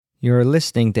You're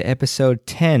listening to episode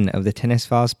 10 of the Tennis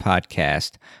Files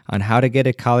podcast on how to get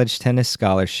a college tennis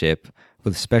scholarship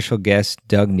with special guest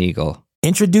Doug Neagle.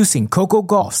 Introducing Coco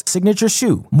Gauff's signature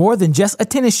shoe, more than just a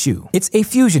tennis shoe. It's a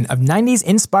fusion of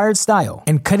 90s-inspired style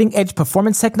and cutting-edge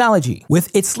performance technology.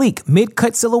 With its sleek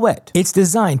mid-cut silhouette, it's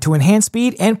designed to enhance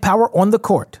speed and power on the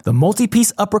court. The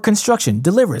multi-piece upper construction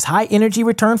delivers high-energy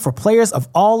return for players of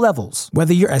all levels.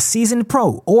 Whether you're a seasoned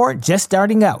pro or just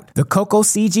starting out, the Coco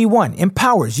CG1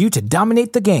 empowers you to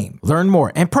dominate the game. Learn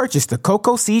more and purchase the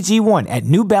Coco CG1 at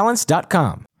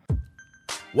newbalance.com.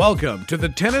 Welcome to the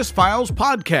Tennis Files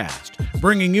podcast,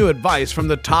 bringing you advice from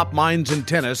the top minds in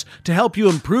tennis to help you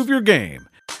improve your game.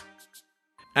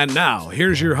 And now,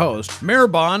 here's your host,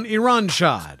 Mehrban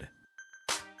Iranshad.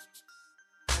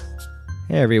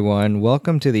 Hey everyone,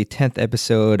 welcome to the 10th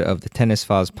episode of the Tennis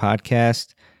Files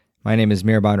podcast. My name is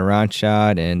Mehrban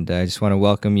Iranshad, and I just want to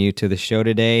welcome you to the show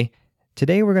today.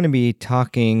 Today we're going to be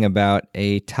talking about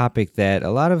a topic that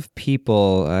a lot of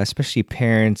people, especially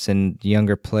parents and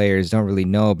younger players, don't really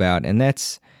know about, and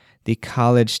that's the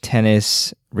college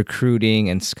tennis recruiting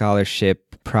and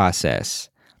scholarship process.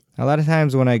 A lot of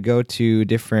times when I go to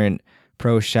different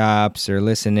pro shops or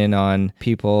listen in on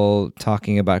people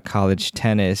talking about college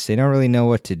tennis, they don't really know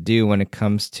what to do when it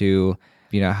comes to,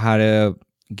 how to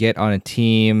get on a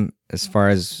team as far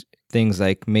as things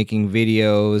like making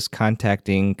videos,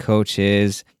 contacting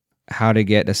coaches, how to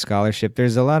get a scholarship.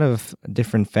 There's a lot of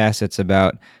different facets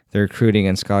about the recruiting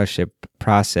and scholarship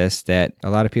process that a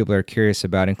lot of people are curious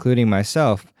about, including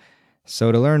myself.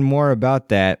 So to learn more about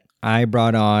that, I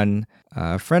brought on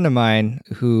a friend of mine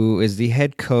who is the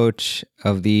head coach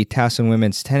of the Towson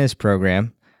Women's Tennis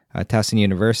Program, Towson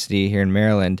University here in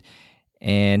Maryland,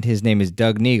 and his name is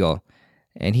Doug Neagle.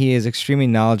 And he is extremely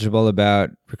knowledgeable about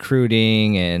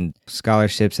recruiting and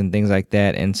scholarships and things like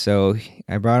that. And so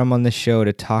I brought him on the show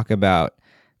to talk about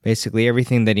basically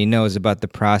everything that he knows about the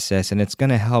process. And it's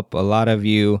going to help a lot of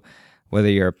you, whether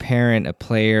you're a parent, a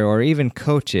player, or even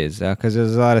coaches, because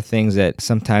there's a lot of things that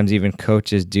sometimes even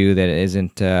coaches do that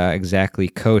isn't exactly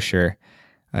kosher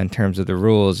in terms of the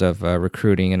rules of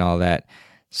recruiting and all that.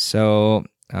 So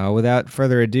without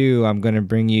further ado, I'm going to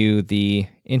bring you the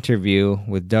interview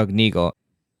with Doug Neagle.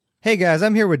 Hey guys,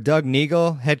 I'm here with Doug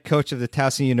Neagle, head coach of the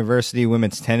Towson University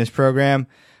Women's Tennis Program.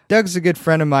 Doug's a good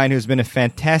friend of mine who's been a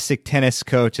fantastic tennis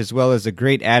coach as well as a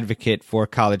great advocate for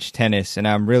college tennis, and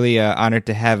I'm really honored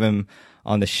to have him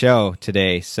on the show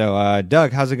today. So,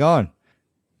 Doug, how's it going?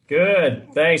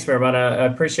 Good. Thanks, Mehrban. I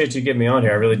appreciate you getting me on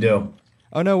here. I really do.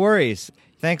 Oh, no worries.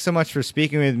 Thanks so much for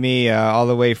speaking with me all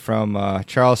the way from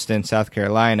Charleston, South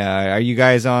Carolina. Are you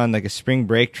guys on like a spring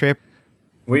break trip?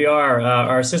 We are.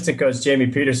 Our assistant coach, Jamie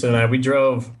Peterson, and I, we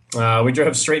drove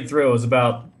straight through. It was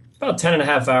about 10 and a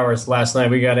half hours last night.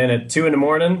 We got in at 2 in the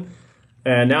morning,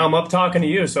 and now I'm up talking to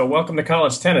you. So welcome to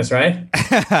college tennis, right?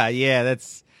 Yeah,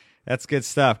 that's good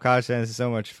stuff. College tennis is so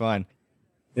much fun.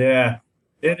 Yeah,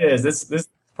 it is. This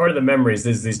part of the memories,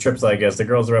 these trips, I guess. The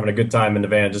girls are having a good time in the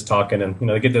van just talking, and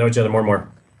they get to know each other more and more.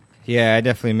 Yeah, I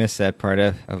definitely miss that part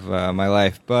of my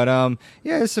life. But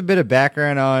yeah, just a bit of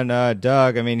background on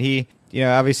Doug. I mean, he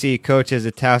obviously coaches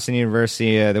at Towson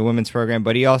University, the women's program,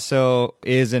 but he also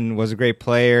is and was a great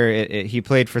player. He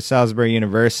played for Salisbury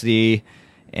University,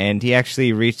 and he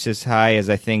actually reached as high as,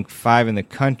 I think, 5 in the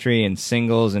country in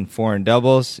singles and 4 in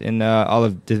doubles in all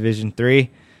of Division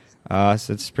III.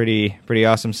 So it's pretty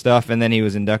awesome stuff. And then he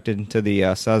was inducted into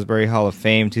the Salisbury Hall of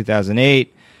Fame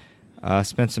 2008.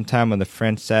 Spent some time on the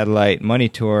French Satellite Money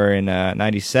Tour in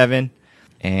 '97.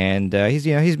 And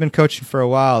he's been coaching for a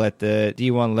while at the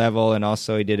D1 level, and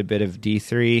also he did a bit of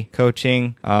D3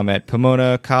 coaching at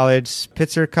Pomona College,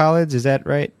 Pitzer College. Is that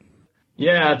right?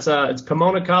 Yeah, it's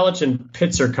Pomona College and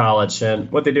Pitzer College,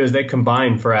 and what they do is they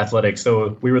combine for athletics.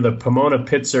 So we were the Pomona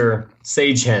Pitzer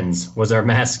Sage Hens was our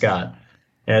mascot,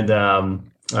 and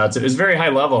it was very high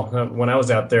level. When I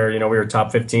was out there, we were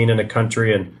top 15 in the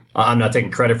country, and I'm not taking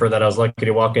credit for that. I was lucky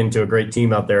to walk into a great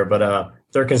team out there, but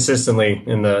they're consistently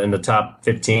in the top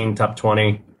 15, top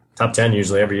 20, top 10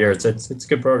 usually every year. It's a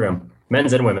good program,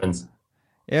 men's and women's.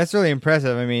 Yeah, it's really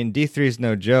impressive. I mean, D3 is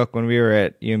no joke. When we were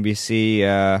at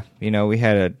UMBC, we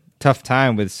had a tough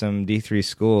time with some D3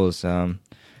 schools.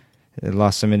 They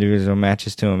lost some individual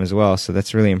matches to them as well, so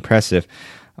that's really impressive.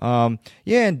 And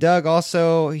Doug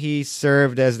also, he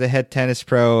served as the head tennis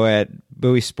pro at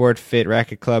Bowie Sport Fit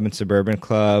Racket Club and Suburban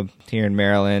Club here in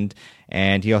Maryland.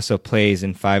 And he also plays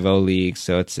in 5-0 leagues,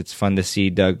 so it's fun to see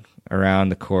Doug around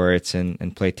the courts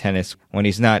and play tennis when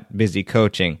he's not busy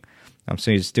coaching.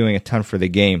 So he's doing a ton for the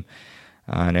game,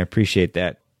 and I appreciate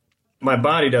that. My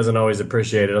body doesn't always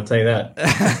appreciate it, I'll tell you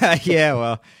that. Yeah,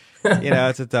 well,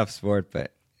 it's a tough sport,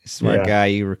 but Smart guy,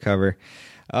 you recover.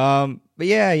 But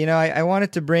yeah, I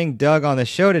wanted to bring Doug on the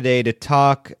show today to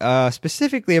talk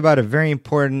specifically about a very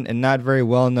important and not very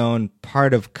well-known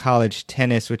part of college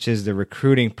tennis, which is the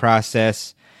recruiting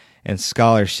process and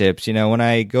scholarships. When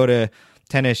I go to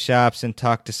tennis shops and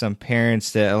talk to some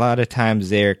parents, that a lot of times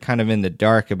they're kind of in the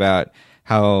dark about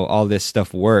how all this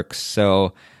stuff works.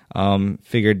 So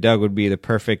figured Doug would be the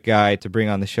perfect guy to bring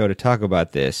on the show to talk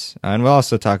about this. And we'll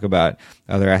also talk about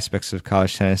other aspects of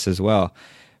college tennis as well.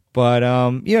 But,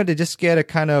 to just get a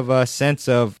kind of a sense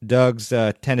of Doug's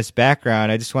tennis background,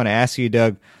 I just want to ask you,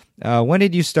 Doug, when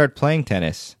did you start playing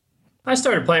tennis? I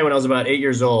started playing when I was about 8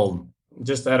 years old,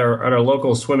 just at our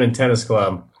local swim and tennis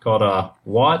club called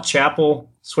Watt Chapel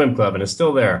Swim Club, and it's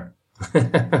still there.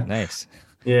 Nice.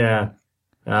 Yeah.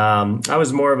 I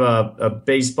was more of a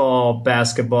baseball,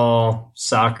 basketball,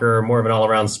 soccer, more of an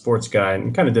all-around sports guy,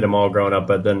 and kind of did them all growing up,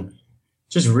 but then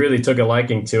just really took a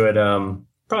liking to it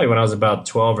probably when I was about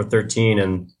 12 or 13,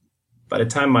 and by the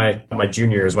time my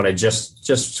junior years when I just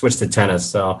switched to tennis.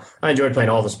 So I enjoyed playing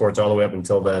all the sports all the way up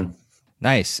until then.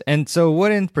 Nice. And so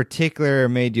what in particular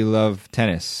made you love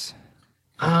tennis?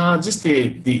 Just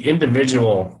the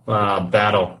individual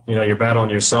battle. You're battling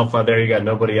yourself out there. You got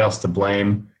nobody else to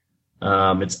blame.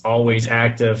 It's always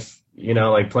active,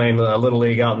 like playing a little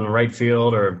league out in the right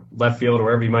field or left field or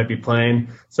wherever you might be playing.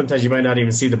 Sometimes you might not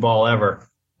even see the ball ever.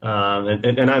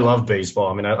 And I love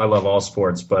baseball. I mean, I love all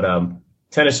sports, but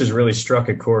tennis has really struck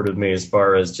a chord with me as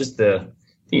far as just the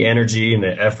energy and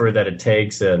the effort that it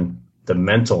takes and the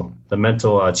mental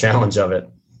challenge of it.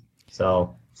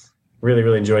 So really,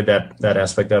 really enjoyed that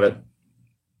aspect of it.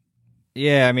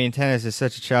 Yeah, I mean, tennis is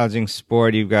such a challenging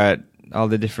sport. You've got all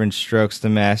the different strokes to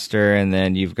master, and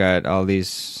then you've got all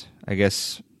these, I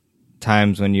guess,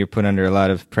 times when you're put under a lot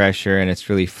of pressure, and it's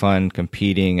really fun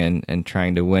competing and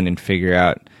trying to win and figure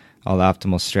out all the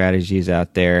optimal strategies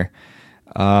out there.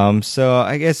 So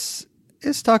I guess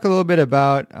let's talk a little bit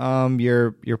about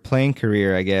your playing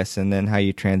career, I guess, and then how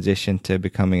you transitioned to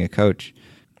becoming a coach.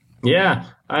 Yeah,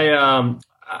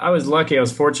 I was lucky. I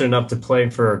was fortunate enough to play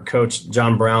for Coach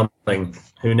John Browning,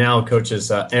 who now coaches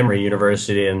Emory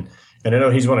University, and I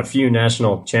know he's won a few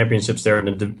national championships there in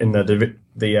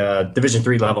the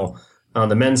Division III level on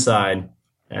the men's side.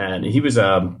 And he was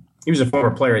a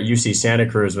former player at UC Santa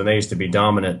Cruz when they used to be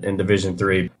dominant in Division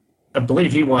III. I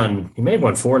believe he may have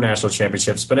won 4 national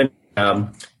championships, but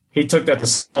he took that to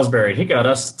Salisbury. He got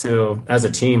us as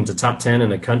a team to top 10 in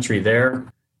the country there.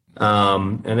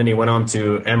 And then he went on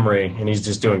to Emory, and he's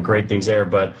just doing great things there.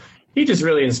 But he just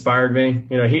really inspired me.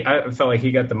 I felt like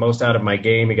he got the most out of my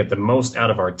game. He got the most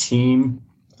out of our team.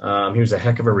 He was a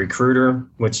heck of a recruiter,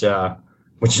 which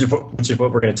is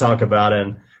what we're going to talk about.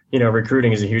 And,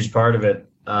 recruiting is a huge part of it.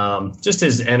 Just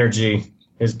his energy,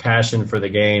 his passion for the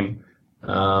game.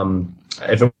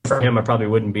 If it were for him, I probably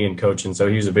wouldn't be in coaching. So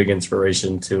he was a big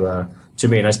inspiration to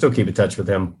me, and I still keep in touch with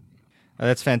him. Oh,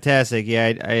 that's fantastic.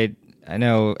 Yeah, I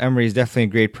know Emory is definitely a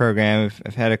great program.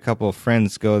 I've had a couple of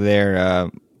friends go there.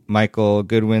 Michael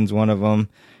Goodwin's one of them,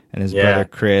 and his brother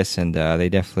Chris, and they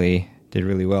definitely did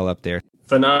really well up there.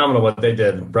 Phenomenal what they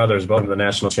did. Brothers both in the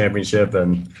national championship,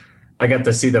 and I got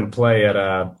to see them play at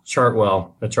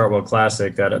Chartwell, the Chartwell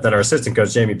Classic that our assistant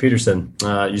coach Jamie Peterson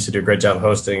used to do a great job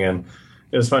hosting, and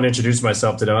it was fun to introduce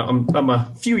myself to them. I'm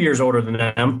a few years older than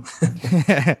them,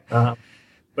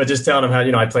 but just telling them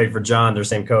how I played for John, their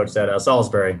same coach at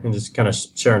Salisbury, and just kind of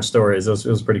sharing stories. It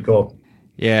was pretty cool.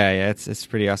 Yeah, it's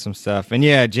pretty awesome stuff. And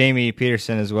yeah, Jamie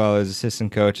Peterson as well as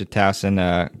assistant coach at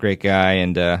Towson, great guy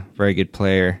and very good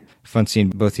player. Fun seeing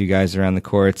both of you guys around the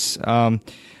courts.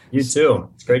 You too.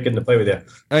 It's great getting to play with you.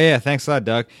 Oh yeah, thanks a lot,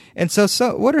 Doug. And so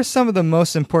what are some of the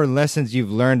most important lessons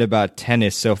you've learned about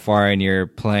tennis so far in your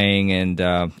playing and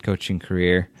coaching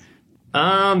career?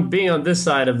 Being on this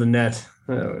side of the net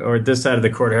or this side of the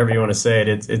court, however you want to say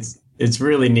it, it's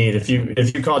really neat. If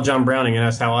you call John Browning and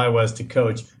ask how I was to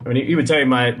coach, I mean, he would tell you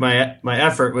my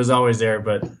effort was always there,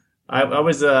 but I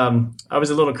was a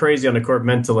little crazy on the court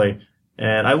mentally,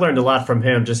 and I learned a lot from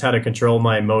him, just how to control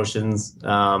my emotions.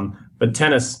 But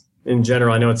tennis in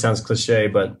general, I know it sounds cliche,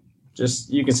 but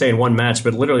just you can say in one match,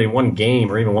 but literally one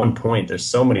game or even one point, there's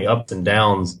so many ups and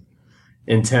downs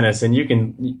in tennis, and you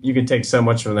can take so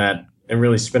much from that and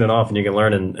really spin it off, and you can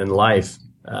learn in life,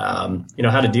 how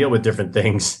to deal with different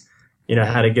things.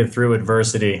 How to get through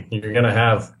adversity. You're going to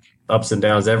have ups and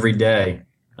downs every day.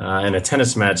 In a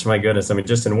tennis match, my goodness, I mean,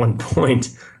 just in one point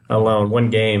alone, one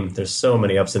game, there's so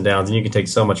many ups and downs, and you can take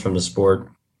so much from the sport.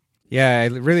 Yeah, I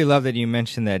really love that you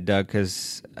mentioned that, Doug,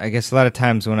 because I guess a lot of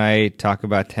times when I talk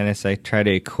about tennis, I try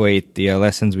to equate the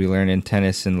lessons we learn in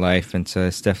tennis in life, and so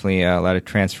it's definitely a lot of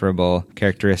transferable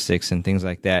characteristics and things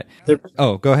like that.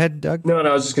 Oh, go ahead, Doug. No,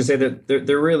 I was just going to say that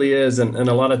there really is, and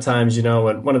a lot of times,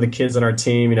 when one of the kids on our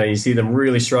team, you see them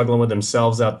really struggling with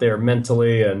themselves out there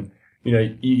mentally, and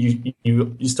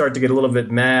you start to get a little bit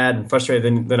mad and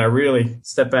frustrated. Then I really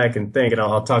step back and think, and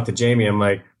I'll talk to Jamie. I'm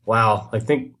like, wow,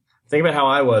 think about how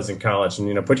I was in college,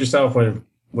 and put yourself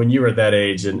when you were at that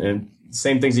age, and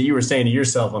same things that you were saying to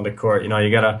yourself on the court. You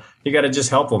gotta just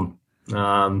help them.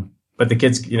 But the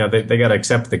kids, they got to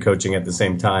accept the coaching at the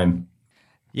same time.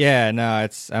 Yeah, no,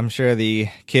 I'm sure the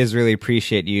kids really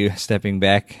appreciate you stepping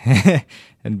back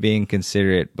and being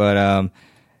considerate. But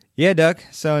yeah, Doug.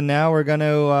 So now we're going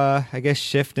to, I guess,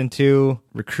 shift into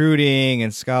recruiting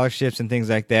and scholarships and things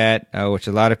like that, which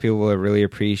a lot of people will really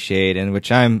appreciate and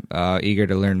which I'm eager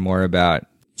to learn more about.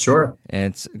 Sure.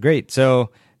 And it's great. So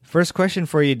first question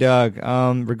for you, Doug,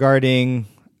 regarding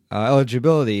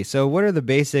eligibility. So what are the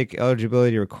basic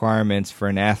eligibility requirements for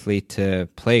an athlete to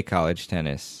play college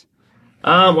tennis?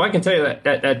 Well, I can tell you that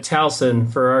at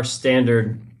Towson, for our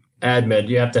standard admit,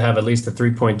 you have to have at least a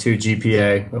 3.2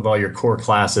 GPA of all your core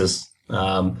classes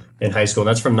in high school. And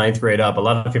that's from ninth grade up. A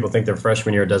lot of people think their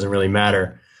freshman year doesn't really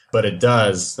matter, but it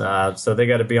does. So they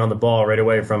got to be on the ball right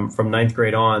away from ninth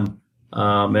grade on.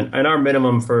 And our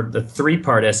minimum for the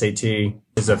 3-part SAT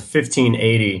is a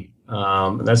 1580.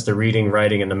 That's the reading,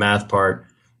 writing, and the math part.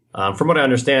 From what I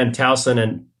understand, Towson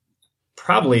and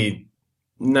probably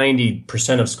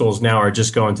 90% of schools now are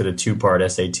just going to the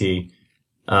 2-part SAT.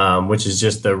 Which is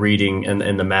just the reading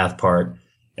and the math part.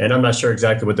 And I'm not sure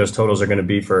exactly what those totals are going to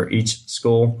be for each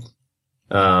school.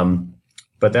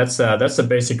 But that's the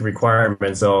basic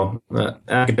requirement. So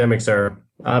academics are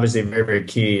obviously very, very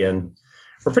key. And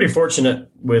we're pretty fortunate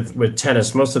with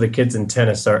tennis. Most of the kids in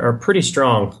tennis are pretty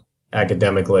strong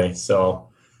academically. So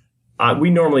we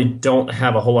normally don't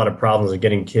have a whole lot of problems with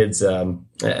getting kids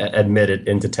admitted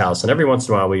into Towson. Every once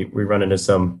in a while we run into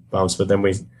some bumps, but then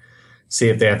we see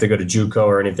if they have to go to JUCO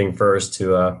or anything first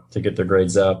to get their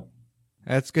grades up.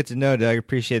 That's good to know, Doug.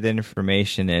 Appreciate that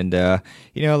information. And,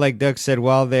 like Doug said,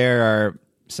 while there are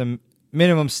some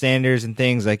minimum standards and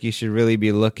things, like you should really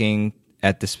be looking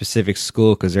at the specific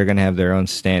school because they're going to have their own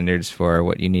standards for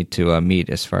what you need to meet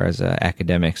as far as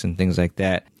academics and things like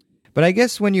that. But I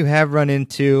guess when you have run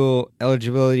into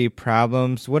eligibility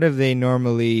problems, what have they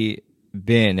normally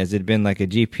been? Has it been like a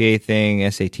GPA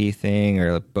thing, SAT thing,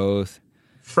 or both?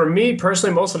 For me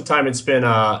personally, most of the time it's been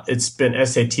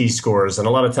SAT scores, and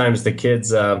a lot of times the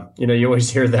kids, you always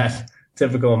hear that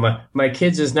typical my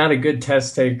kids is not a good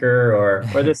test taker or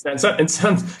this and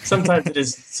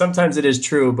sometimes it is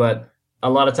true, but a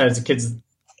lot of times the kids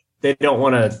they don't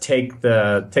want to take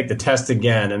the test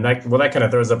again, and that kind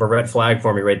of throws up a red flag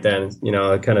for me right then.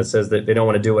 It kind of says that they don't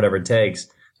want to do whatever it takes.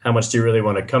 How much do you really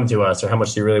want to come to us, or how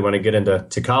much do you really want to get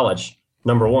into college?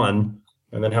 Number one.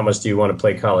 And then how much do you want to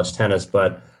play college tennis?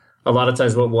 But a lot of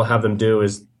times what we'll have them do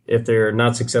is if they're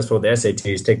not successful with the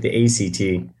SATs, take the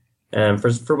ACT. And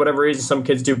for whatever reason, some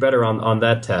kids do better on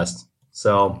that test.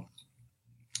 So,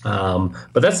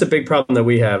 but that's the big problem that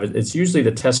we have. It's usually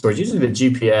the test scores. Usually the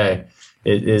GPA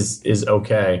is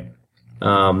okay.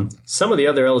 Some of the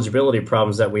other eligibility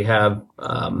problems that we have,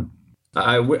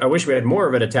 I wish we had more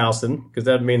of it at Towson, because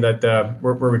that would mean that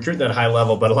we're recruiting at a high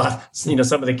level, but a lot,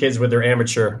 some of the kids with their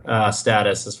amateur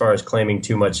status, as far as claiming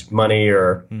too much money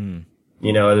or,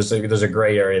 there's a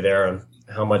gray area there on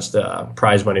how much the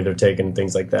prize money they're taking and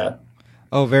things like that.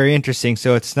 Oh, very interesting.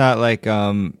 So it's not like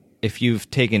if you've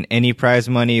taken any prize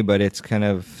money, but it's kind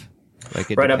of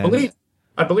like it right. depends.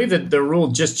 I believe that the rule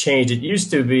just changed. It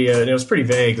used to be, and it was pretty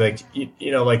vague. Like,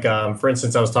 for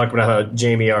instance, I was talking about how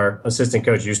Jamie, our assistant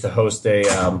coach, used to host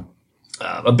a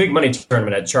big money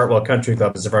tournament at Chartwell Country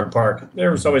Club in Severn Park.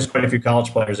 There was always quite a few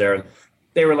college players there, and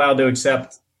they were allowed to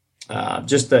accept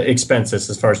just the expenses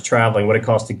as far as traveling, what it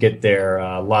costs to get there,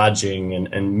 lodging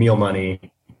and meal money,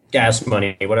 gas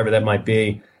money, whatever that might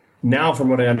be. Now, from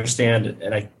what I understand,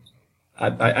 and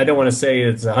I don't want to say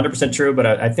it's 100% true, but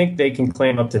I think they can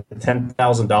claim up to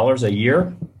 $10,000 a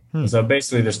year. So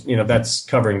basically, there's that's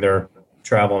covering their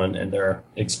travel and their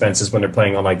expenses when they're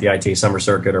playing on like the ITA summer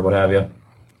circuit or what have you.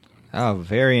 Oh,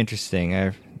 very interesting.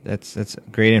 That's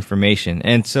great information.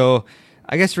 And so,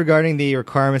 I guess regarding the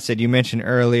requirements that you mentioned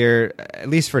earlier, at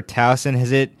least for Towson,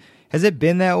 has it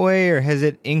been that way, or has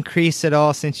it increased at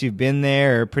all since you've been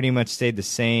there, or pretty much stayed the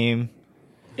same?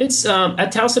 It's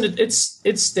at Towson.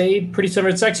 It's stayed pretty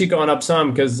similar. It's actually gone up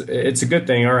some because it's a good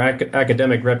thing. Our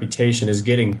academic reputation is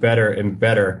getting better and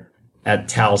better at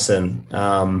Towson.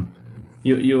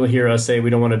 you'll hear us say we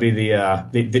don't want to be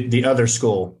the other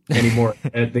school anymore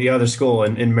at the other school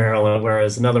in Maryland.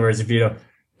 Whereas, in other words, if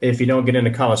you don't get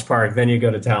into College Park, then you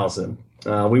go to Towson.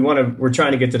 We're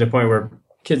trying to get to the point where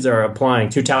kids are applying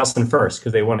to Towson first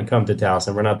because they want to come to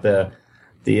Towson. We're not the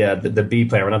B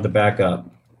player. We're not the backup.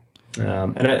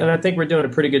 And I think we're doing a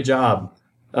pretty good job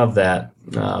of that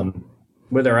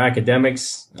with our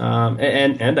academics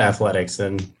and athletics.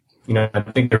 And I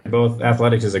think they're both,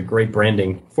 athletics is a great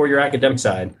branding for your academic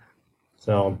side.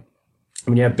 So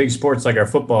when you have big sports like our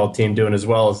football team doing as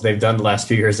well as they've done the last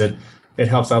few years, it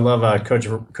helps. I love Coach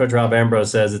Rob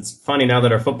Ambrose says it's funny now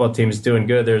that our football team is doing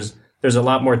good. There's a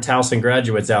lot more Towson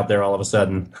graduates out there all of a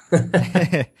sudden.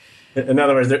 In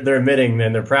other words, they're admitting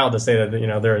and they're proud to say that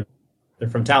they're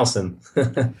from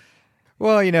Towson.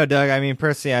 Well, Doug, I mean,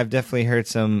 personally, I've definitely heard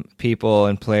some people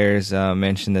and players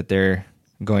mention that they're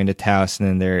going to Towson,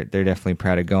 and they're definitely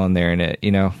proud of going there. And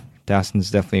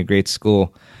Towson's definitely a great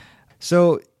school.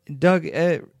 So, Doug,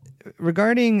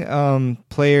 regarding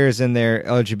players and their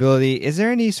eligibility, is there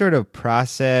any sort of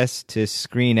process to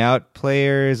screen out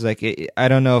players? Like, I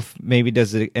don't know if maybe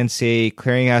does the NCAA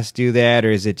clearinghouse do that,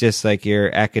 or is it just like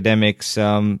your academics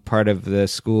part of the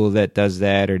school that does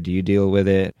that, or do you deal with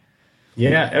it?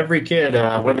 Yeah, every kid,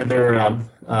 whether they're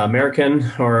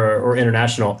American or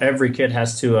international, every kid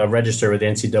has to register with the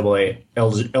NCAA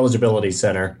Eligibility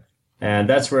Center. And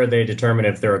that's where they determine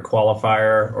if they're a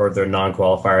qualifier or they're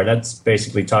non-qualifier. That's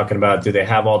basically talking about, do they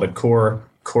have all the core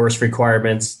course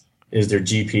requirements? Is their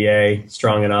GPA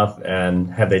strong enough?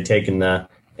 And have they taken the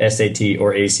SAT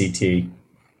or ACT?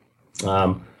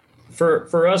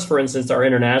 For us, for instance, our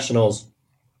internationals,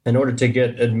 in order to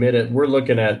get admitted, we're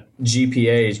looking at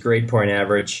GPAs, grade point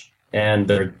average, and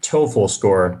their TOEFL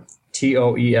score,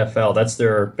 TOEFL. That's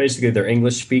basically their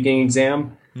English speaking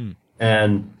exam.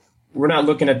 And we're not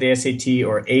looking at the SAT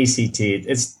or ACT.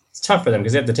 It's tough for them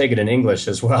because they have to take it in English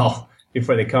as well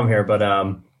before they come here.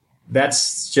 But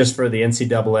that's just for the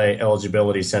NCAA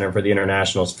Eligibility Center for the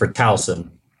internationals for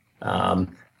Towson.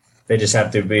 They just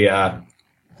have to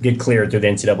get cleared through the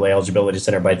NCAA Eligibility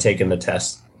Center by taking the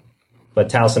test. But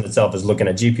Towson itself is looking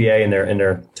at GPA in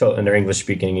their English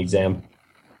speaking exam.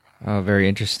 Oh, very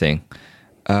interesting.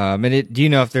 And do you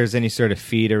know if there's any sort of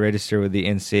fee to register with the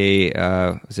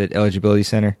NCAA? Is it Eligibility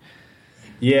Center?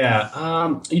 Yeah,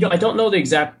 I don't know the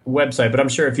exact website, but I'm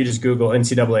sure if you just Google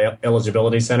NCAA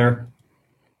Eligibility Center,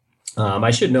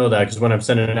 I should know that because when I'm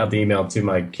sending out the email to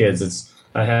my kids,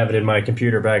 I have it in my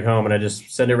computer back home, and I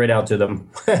just send it right out to them,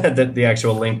 the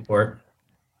actual link for it.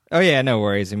 Oh yeah, no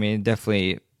worries. I mean,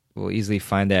 definitely we'll easily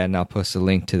find that, and I'll post a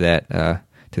link to that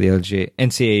to the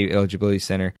NCAA Eligibility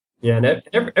Center. Yeah,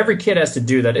 and every kid has to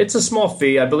do that. It's a small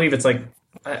fee. I believe it's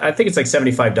I think it's like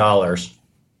 $75.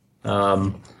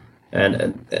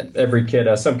 And every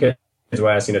kid, some kids will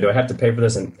ask, do I have to pay for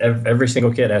this? And every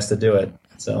single kid has to do it.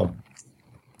 So,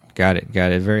 got it.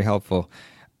 Very helpful.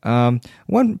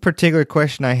 One particular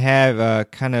question I have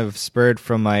kind of spurred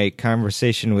from my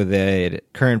conversation with a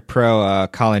current pro,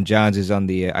 Colin Johns, who's on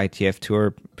the ITF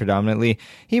tour predominantly.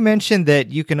 He mentioned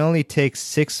that you can only take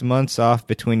 6 months off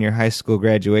between your high school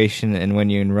graduation and when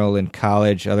you enroll in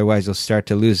college. Otherwise, you'll start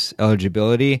to lose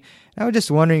eligibility. I was just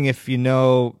wondering if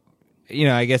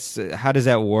I guess, how does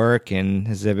that work, and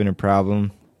has that been a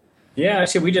problem? Yeah,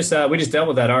 actually, we just dealt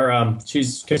with that.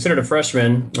 She's considered a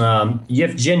freshman,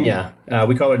 Yevgenia.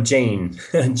 We call her Jane,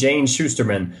 Jane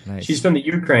Schusterman. Nice. She's from the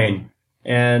Ukraine,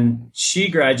 and she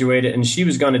graduated, and she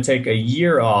was going to take a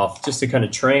year off just to kind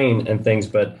of train and things.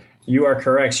 But you are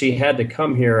correct; she had to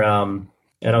come here. And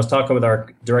I was talking with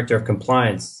our director of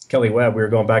compliance, Kelly Webb. We were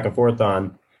going back and forth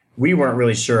on. We weren't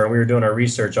really sure, and we were doing our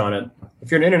research on it. If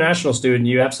you're an international student,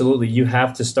 you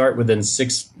have to start within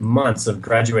 6 months of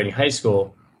graduating high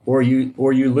school. Or you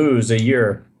lose a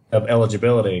year of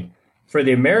eligibility. For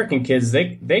the American kids,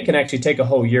 they can actually take a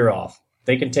whole year off.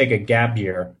 They can take a gap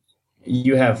year.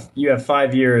 You have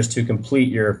 5 years to complete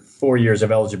your 4 years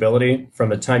of eligibility from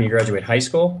the time you graduate high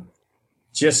school.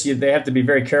 They have to be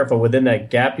very careful within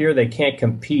that gap year. They can't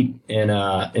compete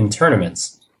in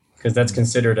tournaments because that's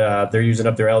considered they're using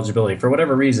up their eligibility for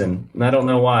whatever reason. And I don't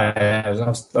know why.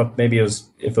 Maybe if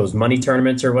it was money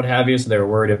tournaments or what have you, so they were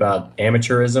worried about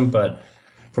amateurism, but.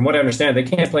 From what I understand, they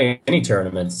can't play any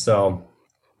tournaments. So,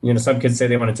 some kids say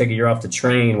they want to take a year off to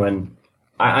train when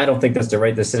I don't think that's the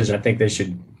right decision. I think they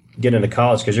should get into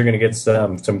college because you're going to get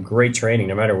some great training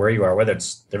no matter where you are, whether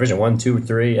it's Division 1, 2,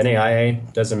 3,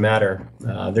 NAIA, doesn't matter.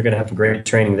 They're going to have great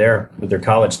training there with their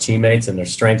college teammates and their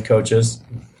strength coaches.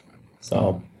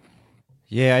 So,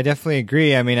 Yeah, I definitely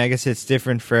agree. I mean, I guess it's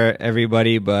different for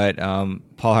everybody, but Paul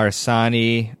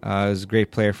Harsanyi is a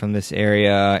great player from this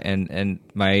area, and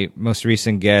my most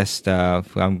recent guest,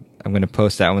 I'm going to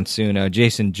post that one soon.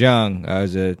 Jason Jung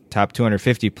is a top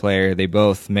 250 player. They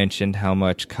both mentioned how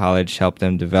much college helped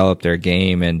them develop their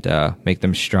game and make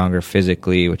them stronger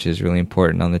physically, which is really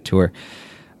important on the tour.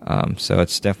 So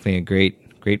it's definitely a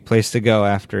great place to go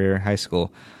after high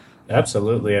school.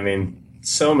 Absolutely. I mean,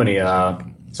 so many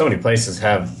places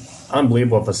have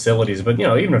unbelievable facilities, but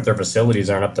even if their facilities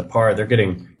aren't up to par, they're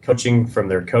getting coaching from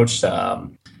their coach,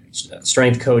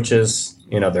 strength coaches.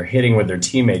 They're hitting with their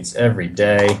teammates every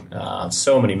day.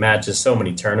 So many matches, so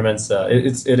many tournaments.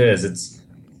 It's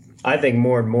I think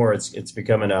more and more it's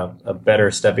becoming a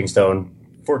better stepping stone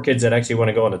for kids that actually want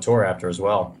to go on a tour after as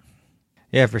well.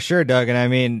 Yeah, for sure, Doug. And I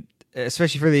mean,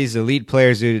 especially for these elite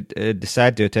players who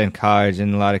decide to attend college,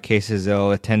 in a lot of cases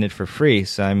they'll attend it for free.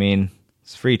 So I mean,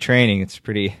 it's free training. It's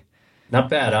pretty not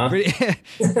bad, huh?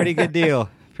 Pretty good deal.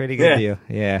 Pretty good deal.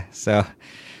 Yeah. So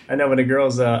I know when the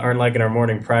girls aren't liking our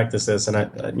morning practices, and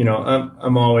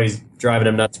I'm always driving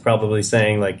them nuts, probably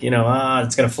saying like,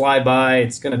 it's gonna fly by,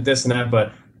 it's gonna this and that,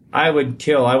 but I would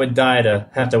die to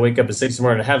have to wake up at 6 in the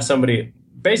morning and have somebody,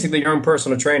 basically your own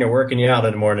personal trainer, working you out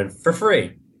in the morning for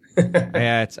free.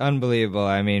 Yeah, it's unbelievable.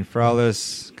 I mean, for all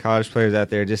those college players out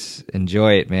there, just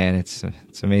enjoy it, man. It's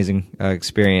amazing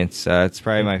experience. It's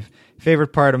probably my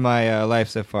favorite part of my life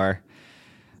so far.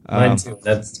 Mine too.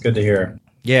 That's good to hear.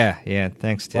 Yeah.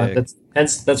 Thanks to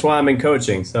that's why I'm in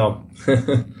coaching. So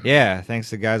yeah, thanks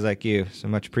to guys like you. So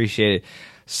much appreciated.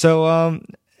 So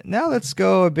now let's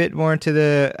go a bit more into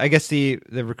the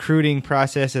recruiting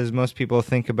process, as most people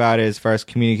think about it, as far as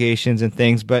communications and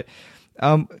things. But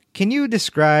can you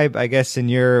describe, I guess, in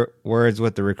your words,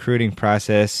 what the recruiting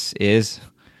process is?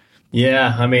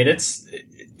 Yeah, I mean,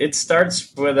 it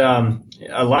starts with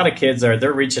a lot of kids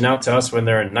they're reaching out to us when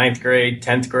they're in 9th grade,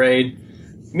 10th grade.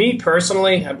 Me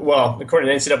personally, well, according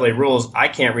to NCAA rules, I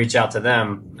can't reach out to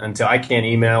them until I can't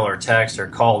email or text or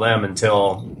call them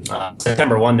until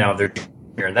September 1 now. They're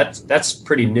here, and that's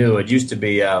pretty new. It used to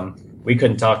be we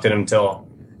couldn't talk to them until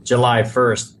July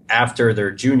 1st after their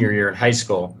junior year in high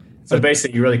school. So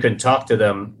basically, you really couldn't talk to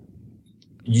them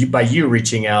by you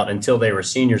reaching out until they were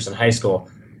seniors in high school.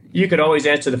 You could always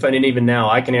answer the phone, and even now,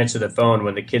 I can answer the phone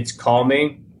when the kids call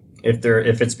me if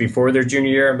it's before their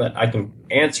junior year. But I can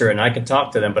answer and I can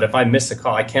talk to them. But if I miss a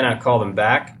call, I cannot call them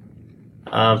back.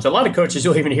 So a lot of coaches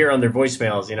you'll even hear on their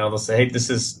voicemails. They'll say, "Hey, this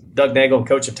is Doug Nagel,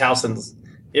 coach of Towson's.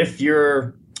 If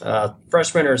you're a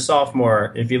freshman or a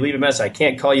sophomore, if you leave a message, I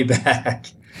can't call you back."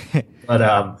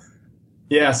 But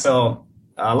yeah, so.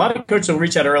 A lot of coaches will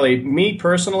reach out early. Me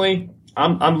personally,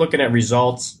 I'm looking at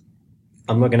results.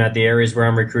 I'm looking at the areas where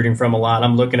I'm recruiting from a lot.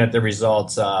 I'm looking at the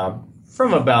results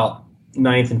from about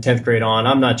 9th and 10th grade on.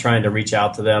 I'm not trying to reach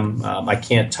out to them. I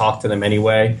can't talk to them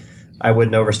anyway. I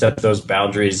wouldn't overstep those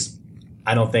boundaries,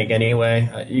 I don't think,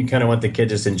 anyway. You kind of want the kid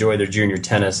just to enjoy their junior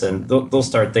tennis, and they'll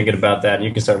start thinking about that, and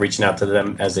you can start reaching out to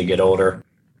them as they get older.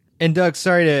 And Doug,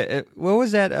 sorry what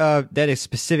was that a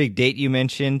specific date you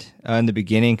mentioned in the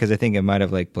beginning? Because I think it might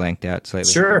have blanked out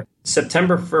slightly. Sure.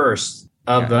 September 1st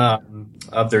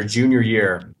of their junior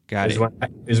year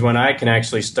is when I can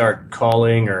actually start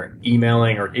calling or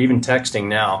emailing or even texting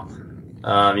now.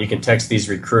 You can text these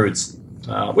recruits,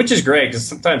 which is great because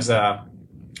sometimes I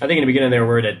think in the beginning they were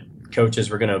worried that coaches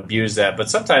were going to abuse that.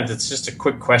 But sometimes it's just a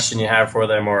quick question you have for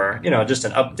them, or just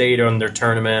an update on their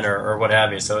tournament or what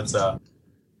have you. So it's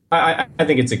I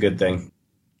think it's a good thing.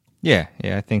 Yeah,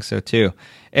 I think so too.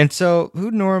 And so who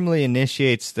normally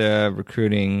initiates the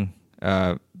recruiting,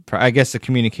 I guess the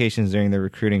communications during the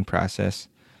recruiting process?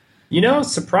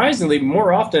 Surprisingly,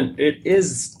 more often it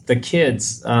is the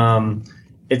kids.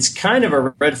 It's kind of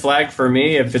a red flag for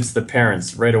me if it's the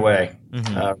parents right away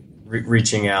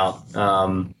reaching out.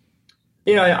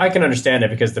 I can understand it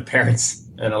because the parents,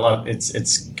 and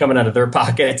it's coming out of their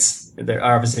pockets. They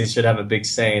obviously should have a big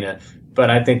say in it. But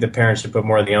I think the parents should put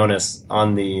more of the onus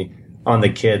on the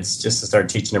kids just to start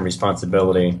teaching them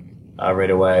responsibility right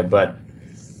away. But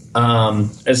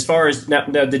as far as now,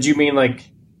 did you mean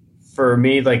for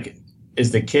me,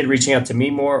 is the kid reaching out to me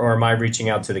more, or am I reaching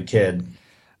out to the kid?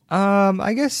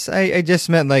 I guess I just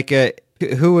meant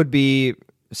who would be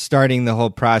starting the whole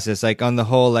process, on the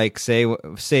whole,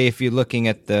 say if you're looking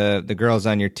at the girls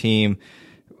on your team.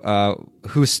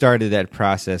 Who started that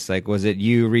process? Was it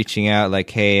you reaching out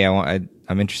hey,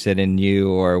 I'm interested in you,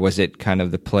 or was it kind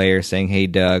of the player saying, "Hey,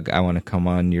 Doug, I want to come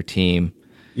on your team"?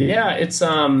 Yeah, it's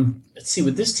let's see,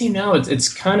 with this team now,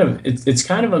 it's kind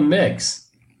of a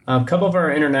mix. A couple of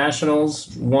our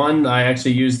internationals. One, I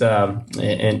actually used an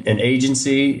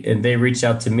agency, and they reached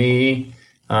out to me.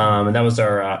 And that was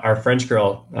our French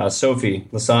girl, Sophie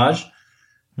Lesage.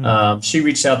 She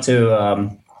reached out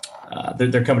to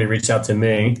their company reached out to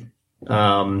me.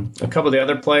 A couple of the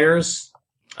other players,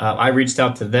 I reached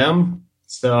out to them.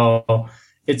 So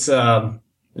it's kind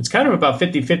of about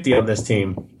 50-50 on this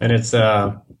team, and it's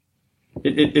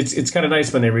kind of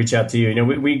nice when they reach out to you. You know,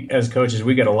 we as coaches,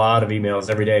 we get a lot of emails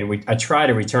every day, and I try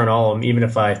to return all of them, even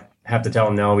if I have to tell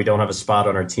them no, we don't have a spot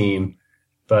on our team.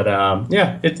 But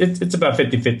it's about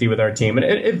 50-50 with our team, and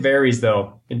it varies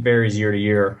though. It varies year to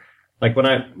year. Like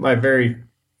when my very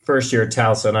first year at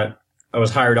Towson, I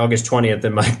was hired August 20th,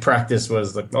 and my practice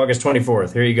was like August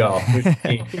 24th. Here you go.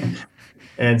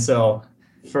 And so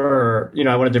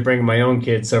I wanted to bring my own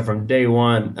kids. So from day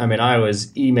one, I mean, I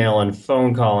was emailing,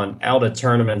 phone calling, out of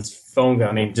tournaments, phone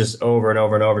gunning, just over and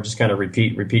over and over, just kind of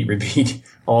repeat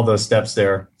all those steps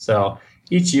there. So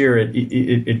each year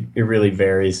it really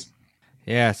varies.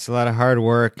 Yeah, it's a lot of hard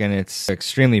work, and it's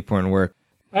extremely important work.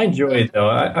 I enjoy it though.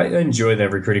 I enjoy the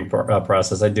recruiting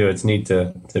process. I do. It's neat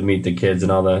to meet the kids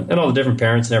and all the different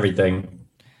parents and everything.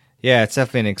 Yeah, it's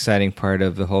definitely an exciting part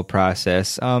of the whole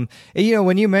process. When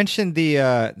you mentioned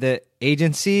the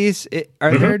agencies,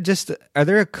 are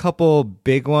there a couple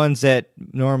big ones that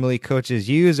normally coaches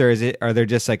use, or are there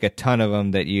just like a ton of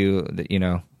them that you sign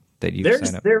up?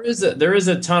 There is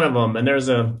a ton of them, and there's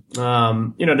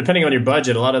depending on your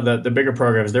budget, a lot of the bigger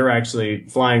programs, they're actually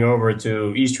flying over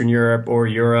to Eastern Europe or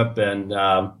Europe, and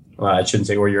I shouldn't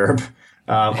say or Europe,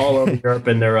 all over Europe,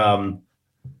 and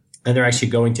they're actually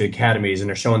going to academies, and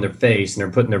they're showing their face, and they're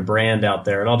putting their brand out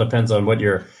there. It all depends on what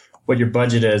your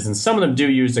budget is, and some of them do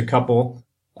use a couple.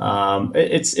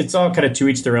 It's all kind of to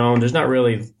each their own. There's not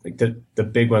really like the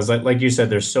big ones. Like you said,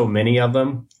 there's so many of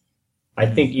them. I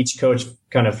think each coach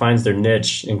kind of finds their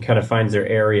niche and kind of finds their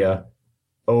area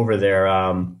over there.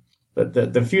 But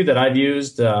the few that I've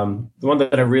used, the one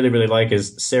that I really, really like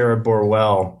is Sarah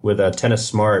Borwell with Tennis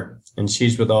Smart, and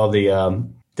she's with all the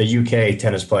UK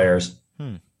tennis players.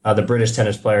 The British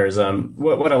tennis players.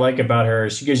 What I like about her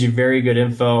is she gives you very good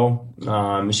info.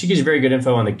 She gives you very good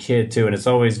info on the kid too, and it's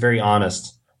always very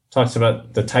honest. Talks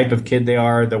about the type of kid they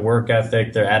are, their work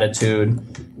ethic, their attitude,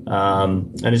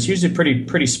 and it's usually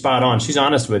pretty spot on. She's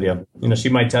honest with you. You know, she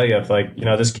might tell you if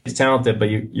this kid's talented, but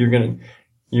you're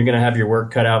gonna have your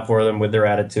work cut out for them with their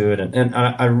attitude, and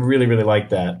I really, really like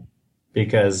that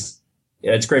because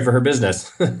it's great for her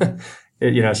business.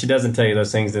 She doesn't tell you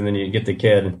those things, and then you get the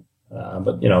kid.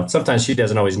 But sometimes she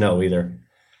doesn't always know either.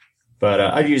 But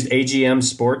I've used AGM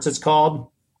Sports, it's called,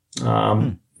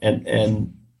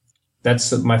 and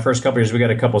that's my first couple of years. We got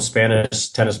a couple of Spanish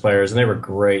tennis players, and they were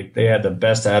great. They had the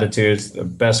best attitudes, the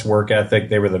best work ethic.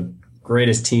 They were the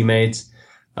greatest teammates.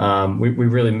 We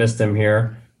really missed them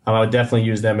here. I would definitely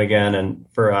use them again. And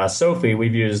for Sophie,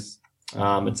 we've used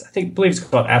I believe it's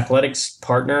called Athletics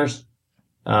Partners.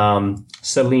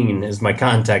 Celine is my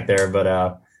contact there,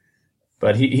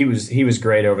 but he was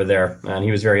great over there, and he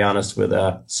was very honest with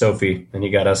Sophie, and he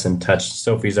got us in touch.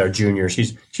 Sophie's our junior.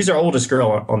 She's our oldest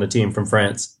girl on the team from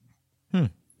France.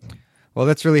 Well,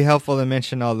 that's really helpful to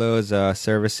mention all those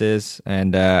services,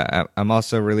 and I'm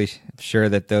also really sure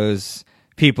that those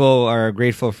people are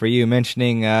grateful for you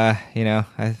mentioning.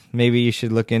 Maybe you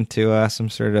should look into some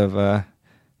sort of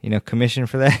commission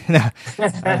for that. No,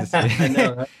 I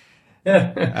know. Right?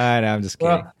 Yeah. No, I'm just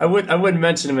kidding. Well, I wouldn't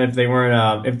mention them if they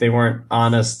weren't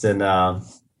honest, and I've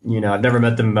never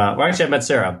met them. Actually, I met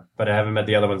Sarah, but I haven't met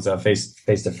the other ones face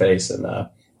to face. And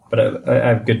but I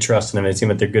have good trust in them. They seem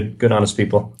like they're good, honest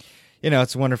people.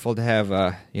 It's wonderful to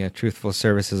have truthful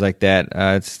services like that.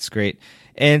 It's great.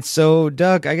 And so,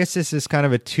 Doug, I guess this is kind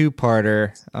of a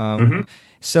two-parter.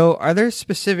 So, are there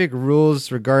specific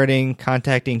rules regarding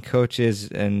contacting coaches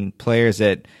and players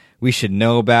that we should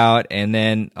know about? And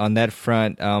then on that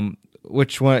front,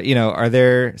 which one, are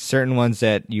there certain ones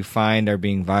that you find are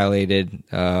being violated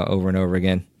over and over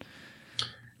again?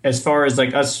 As far as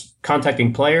like us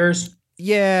contacting players?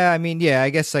 Yeah, I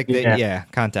guess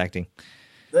contacting.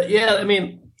 Yeah,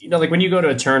 like when you go to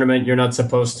a tournament, you're not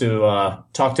supposed to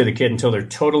talk to the kid until they're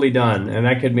totally done. And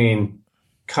that could mean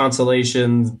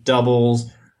consolations, doubles,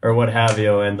 or what have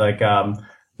you. And like,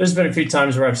 there's been a few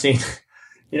times where I've seen,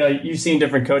 you've seen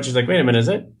different coaches like, wait a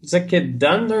minute, is that kid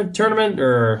done their tournament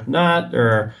or not?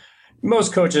 Or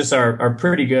most coaches are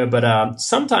pretty good, but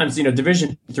sometimes,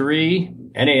 Division III,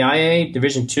 NAIA,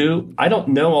 Division II, I don't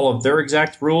know all of their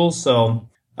exact rules. So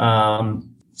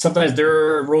sometimes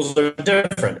their rules are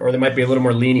different, or they might be a little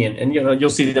more lenient. And, you'll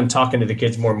see them talking to the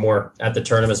kids more and more at the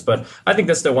tournaments. But I think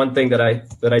that's the one thing that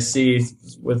I see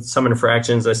with some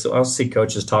infractions. I'll see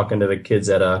coaches talking to the kids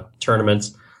at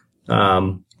tournaments.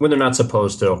 when they're not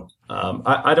supposed to.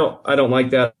 I don't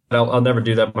like that. I'll never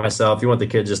do that myself. You want the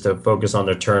kids just to focus on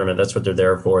their tournament. That's what they're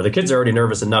there for. The kids are already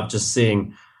nervous enough just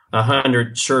seeing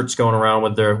 100 shirts going around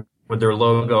with their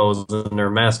logos and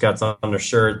their mascots on their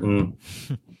shirt, and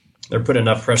they're putting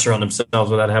enough pressure on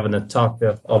themselves without having to talk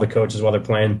to all the coaches while they're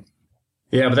playing.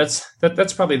 Yeah, but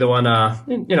that's probably the one.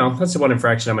 That's the one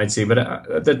infraction I might see.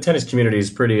 But the tennis community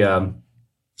is pretty.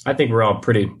 I think we're all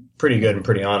pretty good and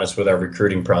pretty honest with our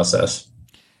recruiting process.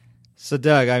 So,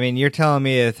 Doug, I mean, you're telling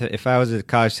me if I was a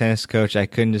college tennis coach, I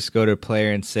couldn't just go to a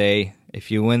player and say, if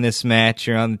you win this match,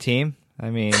 you're on the team? I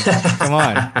mean, come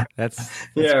on. That's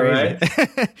yeah, crazy.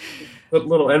 Right? Put a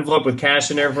little envelope with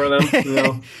cash in there for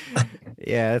them.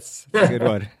 Yeah, that's a good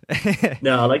one.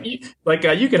 No, you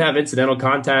could have incidental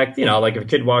contact. Like if a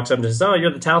kid walks up and says, "Oh,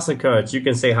 you're the Towson coach," you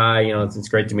can say hi. It's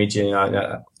great to meet you.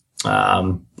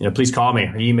 Please call me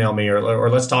or email me or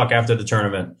let's talk after the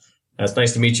tournament. It's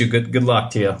nice to meet you. Good luck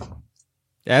to you.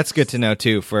 That's good to know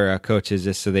too for coaches,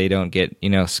 just so they don't get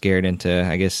scared into,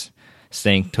 I guess,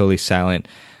 staying totally silent.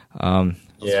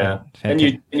 Yeah, and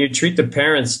you treat the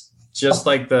parents just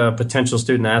like the potential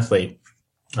student athlete.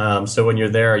 So when you're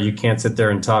there, you can't sit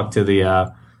there and talk to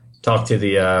the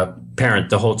parent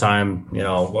the whole time.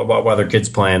 While their kid's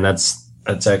playing. That's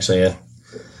actually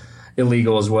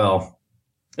illegal as well.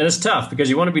 And it's tough because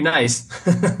you want to be nice,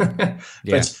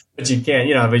 yeah. but you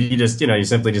can't, but you just, you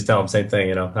simply just tell them the same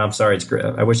thing. I'm sorry. It's great.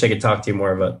 I wish I could talk to you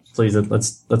more, but please,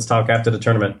 let's talk after the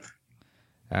tournament.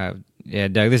 Yeah,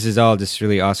 Doug, this is all just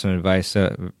really awesome advice.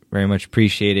 So very much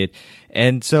appreciated.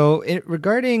 And so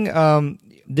regarding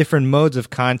different modes of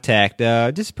contact,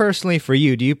 just personally for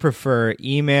you, do you prefer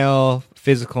email,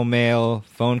 physical mail,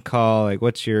 phone call? Like,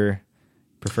 what's your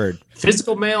preferred?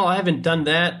 Physical mail, I haven't done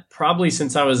that probably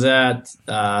since I was at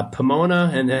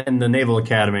Pomona and the Naval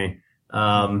Academy.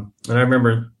 And I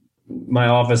remember my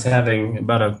office having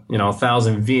about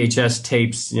 1,000 VHS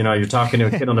tapes. You're talking to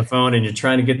a kid on the phone and you're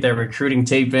trying to get that recruiting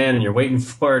tape in and you're waiting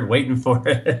for it.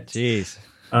 Jeez.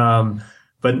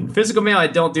 But physical mail, I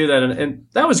don't do that. And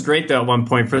that was great, though, at one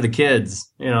point for the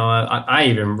kids. I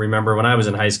even remember when I was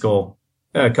in high school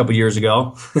a couple years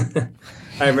ago.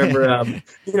 I remember,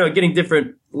 getting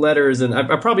different letters, and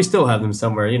I probably still have them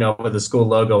somewhere, with the school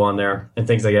logo on there and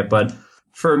things like that. But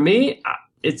for me,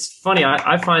 it's funny.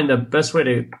 I find the best way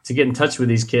to get in touch with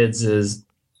these kids is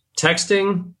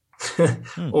texting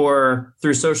or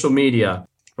through social media.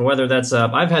 Whether that's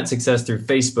I've had success through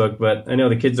Facebook, but I know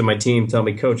the kids on my team tell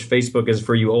me, Coach, Facebook is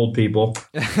for you old people.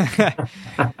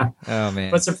 Oh man!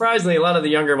 But surprisingly, a lot of the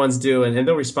younger ones do, and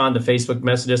they'll respond to Facebook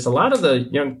messages. A lot of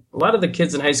the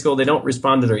kids in high school, they don't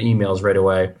respond to their emails right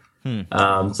away.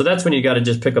 So that's when you got to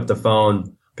just pick up the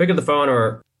phone,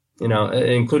 or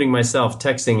including myself,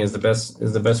 texting is the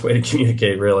best way to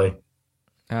communicate. Really.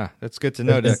 That's good to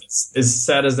know, Doug. As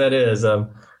sad as that is.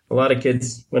 A lot of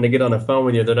kids, when they get on the phone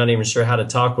with you, they're not even sure how to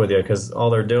talk with you because all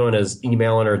they're doing is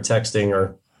emailing or texting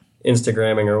or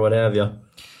Instagramming or what have you.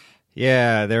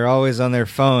 Yeah, they're always on their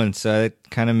phone, so it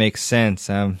kind of makes sense.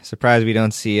 I'm surprised we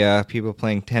don't see people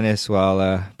playing tennis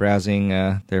while browsing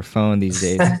their phone these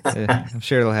days. I'm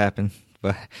sure it'll happen.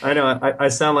 But I know I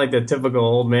sound like the typical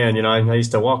old man. I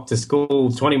used to walk to school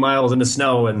 20 miles in the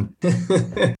snow, and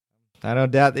I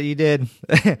don't doubt that you did.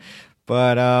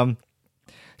 But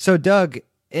so, Doug,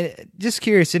 just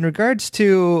curious, in regards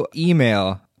to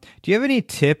email, do you have any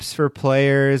tips for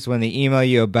players when they email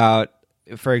you about,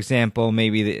 for example,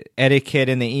 maybe the etiquette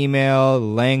in the email,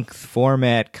 length,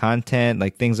 format, content,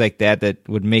 like things like that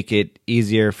would make it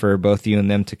easier for both you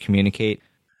and them to communicate?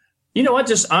 You know what?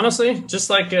 Just honestly, just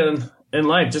like in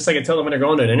life, just like I tell them when they're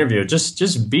going to an interview,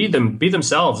 just be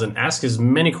themselves and ask as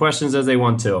many questions as they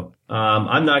want to.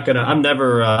 I'm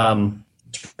never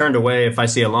turned away if I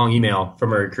see a long email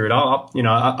from a recruit. I'm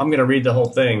going to read the whole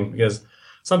thing because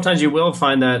sometimes you will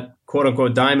find that quote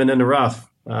unquote diamond in the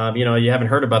rough. You haven't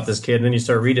heard about this kid, and then you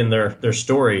start reading their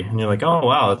story, and you're like, oh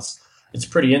wow, it's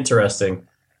pretty interesting.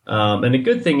 And the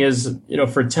good thing is,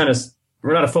 for tennis,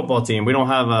 we're not a football team. We don't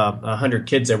have 100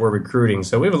 kids that we're recruiting,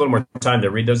 so we have a little more time to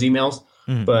read those emails.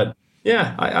 But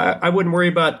yeah, I wouldn't worry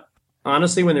about,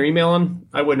 honestly, when they're emailing,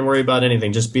 I wouldn't worry about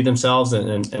anything. Just be themselves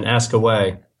and ask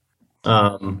away.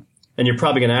 And you're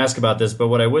probably going to ask about this, but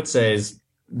what I would say is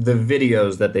the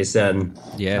videos that they send.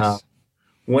 Yes.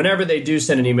 Whenever they do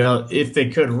send an email, if they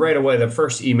could right away, the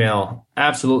first email,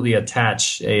 absolutely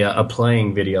attach a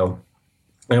playing video.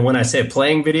 And when I say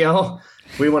playing video,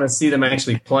 we want to see them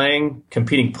actually playing,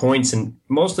 competing points, and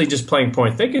mostly just playing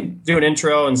points. They could do an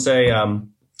intro and say,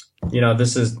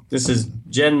 this is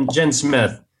Jen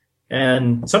Smith,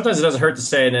 And sometimes it doesn't hurt to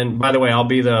say, and then by the way, I'll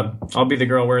be the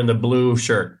girl wearing the blue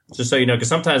shirt, just so you know, because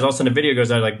sometimes all of a sudden the video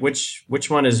goes out like which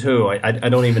one is who? I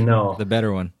don't even know. The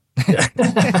better one.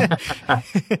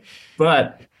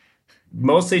 But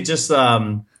mostly just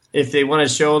if they want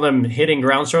to show them hitting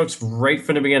ground strokes right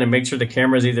from the beginning, make sure the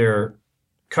camera's either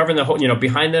covering the whole,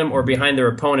 behind them or behind their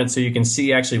opponent, so you can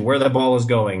see actually where the ball is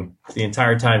going the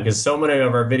entire time. Because so many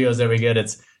of our videos that we get,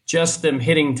 it's just them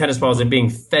hitting tennis balls and being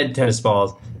fed tennis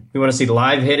balls. We want to see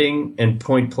live hitting and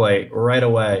point play right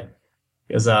away.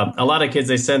 Because a lot of kids,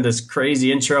 they send this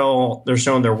crazy intro. They're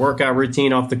showing their workout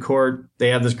routine off the court. They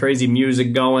have this crazy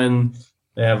music going.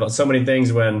 They have so many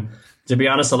things when, to be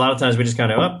honest, a lot of times we just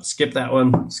kind of skip that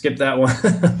one.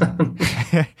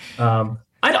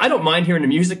 I don't mind hearing the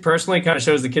music personally. It kind of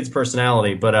shows the kid's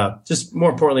personality, but just more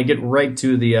importantly, get right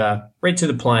to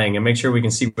the playing and make sure we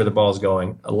can see where the ball's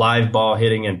going. A live ball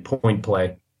hitting and point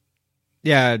play.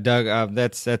 Yeah, Doug,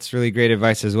 that's really great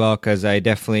advice as well, because I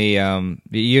definitely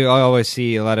you always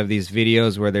see a lot of these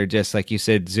videos where they're just, like you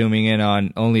said, zooming in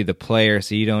on only the player,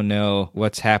 so you don't know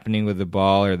what's happening with the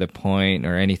ball or the point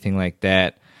or anything like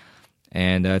that.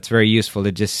 And it's very useful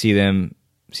to just see them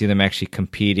actually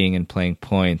competing and playing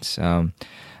points. I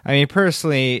mean,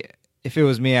 personally, if it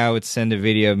was me, I would send a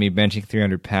video of me benching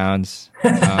 300 pounds,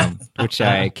 which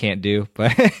I can't do.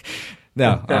 But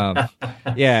no,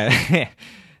 yeah.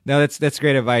 No, that's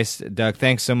great advice, Doug.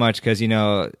 Thanks so much, because,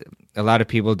 a lot of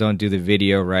people don't do the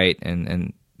video right,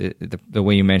 and the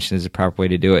way you mentioned is the proper way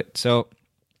to do it. So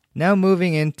now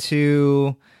moving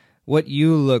into what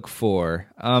you look for.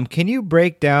 Can you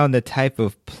break down the type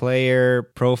of player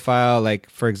profile, like,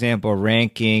 for example,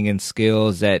 ranking and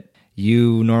skills that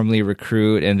you normally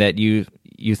recruit and that you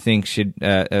think should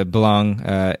belong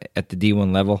at the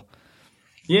D1 level?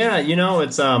 Yeah,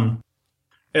 it's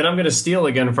and I'm going to steal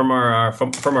again from our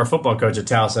football coach at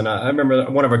Towson. I remember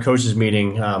one of our coaches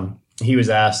meeting. He was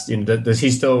asked, does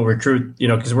he still recruit?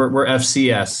 Because we're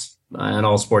FCS in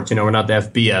all sports. We're not the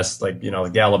FBS like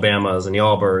the Alabamas and the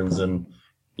Auburns and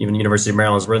even University of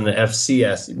Maryland. We're in the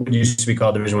FCS, what used to be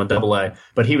called Division I AA.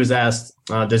 But he was asked,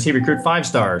 does he recruit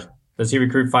 5-stars? Does he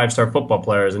recruit 5-star football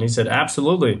players? And he said,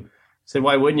 absolutely. I said,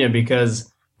 why wouldn't you?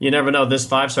 Because you never know. This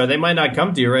 5-star, they might not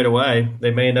come to you right away.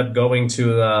 They may end up going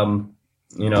to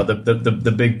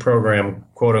the big program,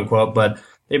 quote unquote, but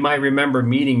they might remember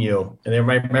meeting you and they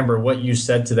might remember what you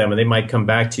said to them and they might come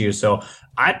back to you. So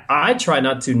I try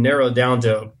not to narrow it down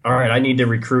to, all right, I need to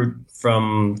recruit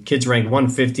from kids ranked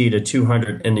 150 to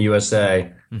 200 in the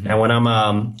USA. Mm-hmm. And when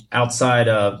I'm outside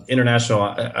of international,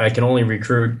 I can only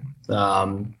recruit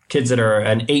kids that are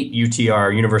an 8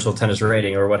 UTR, Universal Tennis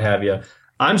Rating, or what have you.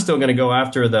 I'm still going to go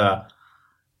after the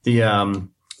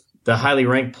highly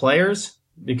ranked players,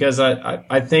 because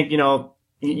I think,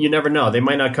 you never know. They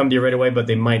might not come to you right away, but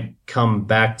they might come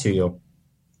back to you.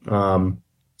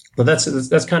 But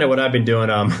that's kind of what I've been doing.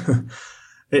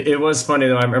 It was funny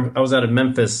though. I remember I was out of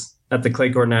Memphis at the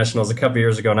Clay Court Nationals a couple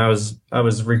years ago, and I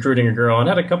was recruiting a girl and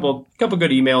had a couple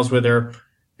good emails with her.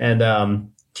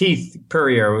 And Keith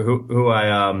Purrier, who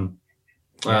I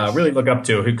really look up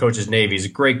to, who coaches Navy. He's a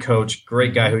great coach,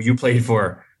 great guy who you played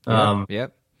for.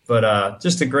 Yep. But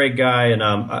just a great guy, and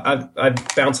I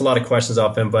bounced a lot of questions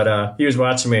off him. But he was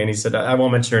watching me, and he said, I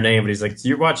won't mention her name, but he's like,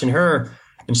 you're watching her,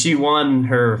 and she won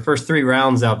her first 3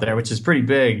 rounds out there, which is pretty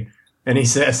big. And he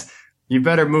says, you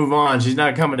better move on. She's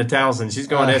not coming to Towson. She's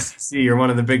going to SEC or one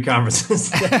of the big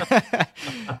conferences.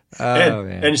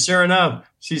 And sure enough,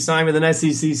 she signed with an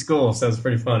SEC school, so it's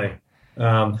pretty funny.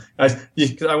 I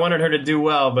wanted her to do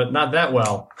well, but not that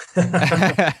well,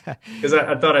 because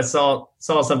I thought I saw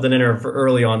something in her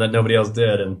early on that nobody else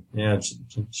did, and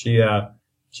she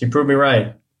proved me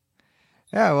right.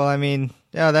 Yeah, well, I mean,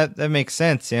 that makes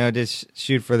sense. Just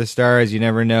shoot for the stars. You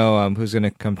never know who's going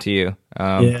to come to you.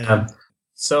 Yeah.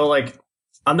 So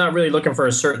I'm not really looking for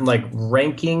a certain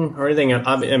ranking or anything.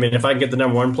 I mean, if I can get the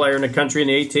number 1 player in the country in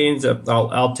the 18s,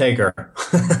 I'll take her.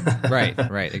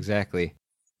 Right, exactly.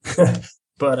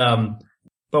 But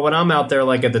when I'm out there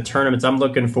at the tournaments, I'm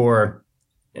looking for,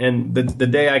 and the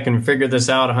day I can figure this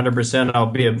out 100%, I'll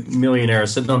be a millionaire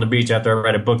sitting on the beach after I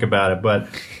write a book about it. But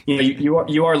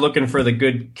you are looking for the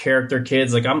good character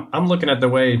kids. I'm looking at the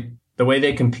way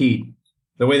they compete,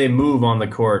 the way they move on the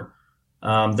court,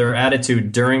 their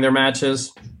attitude during their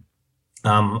matches.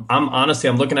 I'm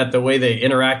looking at the way they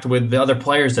interact with the other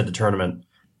players at the tournament.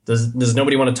 Does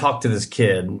nobody want to talk to this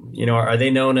kid? Are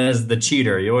they known as the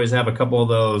cheater? You always have a couple of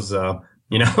those, the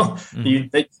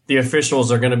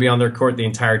officials are going to be on their court the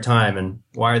entire time. And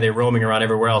why are they roaming around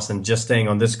everywhere else and just staying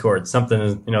on this court? Something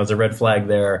is a red flag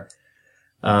there.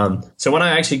 So when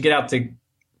I actually get out to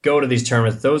go to these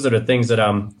tournaments, those are the things that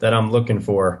I'm looking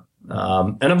for.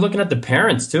 And I'm looking at the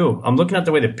parents too. I'm looking at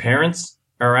the way the parents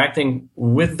are acting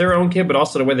with their own kid, but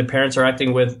also the way the parents are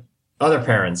acting with other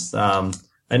parents. I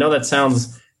know that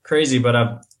sounds crazy, but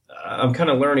I'm kind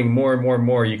of learning more and more and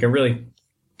more. You can really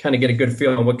kind of get a good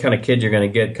feel on what kind of kid you're going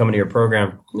to get coming to your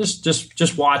program.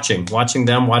 Just watching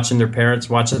them, watching their parents,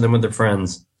 watching them with their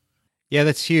friends. Yeah,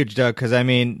 that's huge, Doug, because, I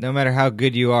mean, no matter how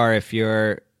good you are, if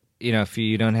you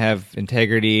don't have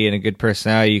integrity and a good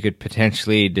personality, you could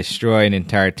potentially destroy an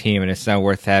entire team, and it's not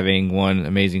worth having one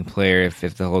amazing player if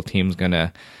the whole team's going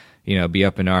to, be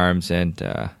up in arms and,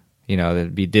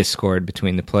 there'd be discord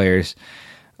between the players.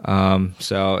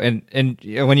 So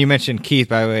when you mentioned Keith,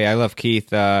 by the way, I love Keith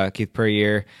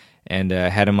Puryear, and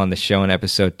had him on the show in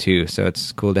episode 2. So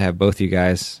it's cool to have both you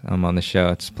guys on the show.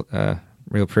 It's a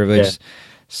real privilege. Yeah.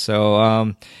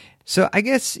 So I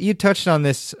guess you touched on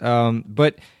this,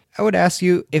 but I would ask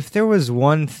you if there was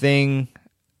one thing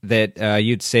that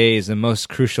you'd say is the most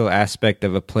crucial aspect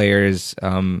of a player's,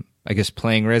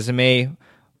 playing resume.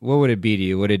 What would it be to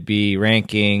you? Would it be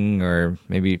ranking or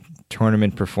maybe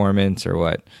tournament performance or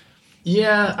what?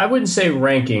 Yeah, I wouldn't say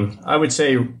ranking. I would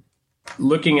say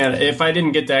looking at, if I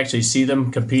didn't get to actually see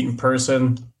them compete in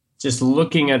person, just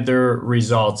looking at their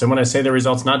results. And when I say their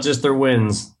results, not just their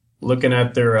wins, looking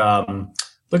at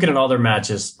all their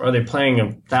matches. Are they playing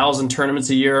 1,000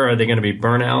 tournaments a year? Are they going to be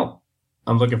burnout?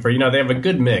 I'm looking for, they have a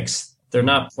good mix. They're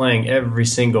not playing every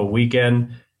single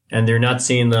weekend, and they're not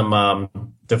seeing them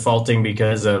defaulting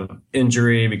because of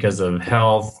injury, because of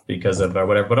health, because of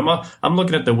whatever. But I'm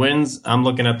looking at the wins. I'm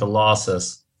looking at the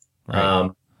losses. Right.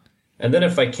 And then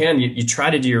if I can, you try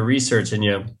to do your research and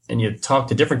you talk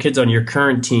to different kids on your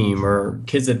current team or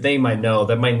kids that they might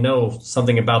know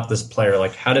something about this player.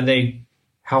 Like how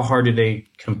hard do they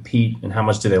compete and how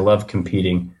much do they love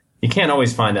competing? You can't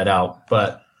always find that out,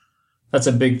 but that's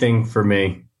a big thing for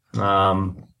me.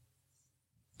 Do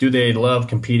they love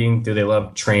competing? Do they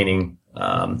love training?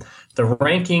 The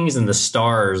rankings and the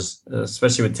stars,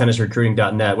 especially with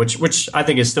tennisrecruiting.net, which I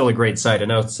think is still a great site. I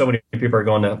know so many people are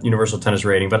going to Universal Tennis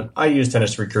Rating, but I use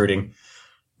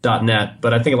tennisrecruiting.net.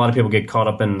 But I think a lot of people get caught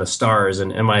up in the stars.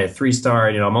 And am I a 3-star?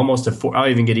 I'm almost a 4. I'll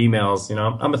even get emails.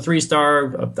 I'm a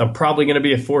 3-star. I'm probably going to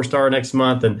be a 4-star next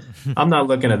month. And I'm not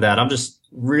looking at that. I'm just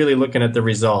really looking at the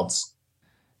results.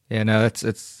 Yeah, no,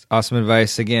 that's awesome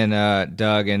advice again,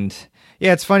 Doug. And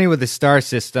yeah, it's funny with the star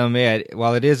system. Yeah,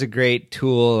 while it is a great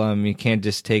tool, you can't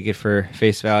just take it for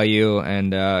face value.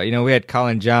 And we had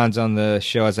Colin Johns on the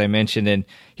show, as I mentioned, and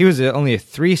he was only a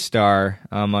 3-star.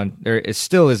 It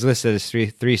still is listed as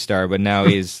 3-star, but now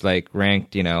he's like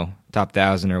ranked, top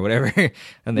 1,000 or whatever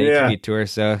on the ATP tour.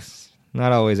 So it's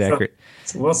not always accurate.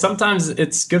 Well, sometimes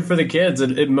it's good for the kids.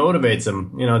 It motivates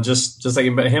them. Just like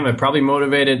him, it probably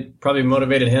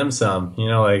motivated him some.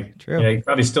 True. He's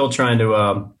probably still trying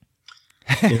to.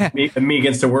 Me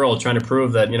against the world, trying to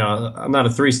prove that I'm not a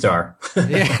 3-star. Yeah,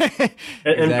 and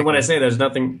exactly. When I say there's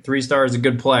nothing, 3-star is a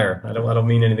good player. I don't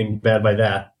mean anything bad by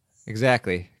that.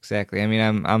 Exactly. I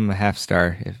mean, I'm a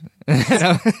half-star.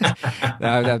 No,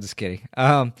 I'm just kidding.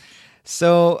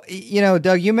 So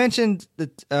Doug, you mentioned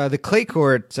the clay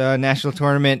court national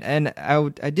tournament, and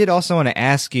I did also want to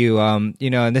ask you, and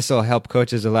this will help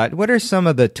coaches a lot. What are some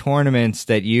of the tournaments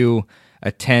that you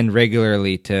attend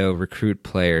regularly to recruit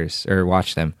players or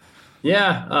watch them?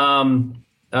 Yeah.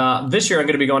 This year I'm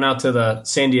going to be going out to the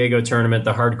San Diego tournament,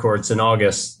 the hard courts in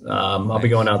August. I'll be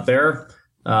going out there.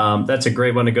 That's a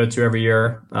great one to go to every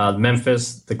year.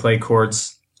 Memphis, the clay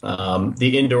courts,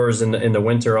 the indoors in the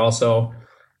winter also.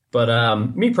 But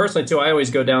me personally too, I always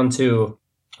go down to,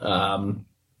 I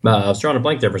was drawing a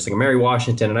blank there for a second, Mary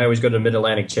Washington, and I always go to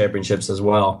Mid-Atlantic Championships as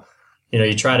well.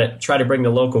 You try to bring the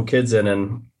local kids in,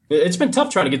 and it's been tough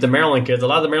trying to get the Maryland kids. A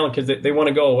lot of the Maryland kids, they want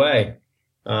to go away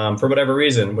for whatever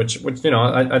reason, which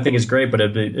I think is great. But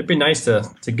it'd be nice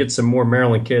to get some more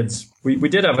Maryland kids. We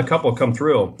did have a couple come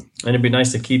through, and it'd be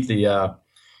nice to keep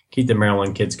the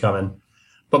Maryland kids coming.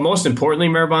 But most importantly,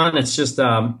 Maribon, it's just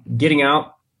getting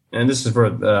out. And this is for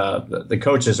the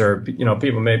coaches or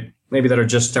people maybe that are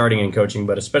just starting in coaching,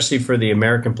 but especially for the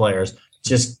American players,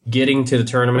 just getting to the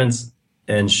tournaments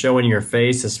and showing your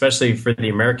face, especially for the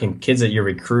American kids that you're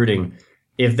recruiting.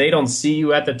 If they don't see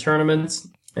you at the tournaments,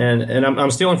 and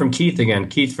I'm stealing from Keith again.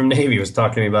 Keith from Navy was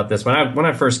talking to me about this when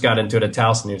I first got into it at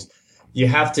Towson. You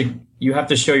have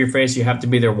to show your face. You have to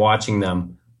be there watching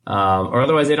them, or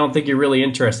otherwise they don't think you're really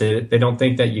interested. They don't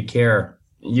think that you care.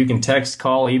 You can text,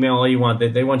 call, email all you want.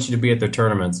 They want you to be at their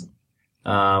tournaments,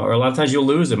 or a lot of times you'll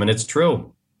lose them, and it's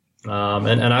true.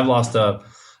 And I've lost a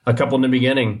couple in the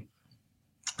beginning.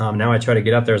 Now I try to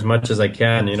get out there as much as I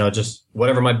can, just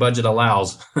whatever my budget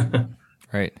allows.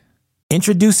 Right.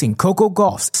 Introducing Coco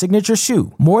Gauff's signature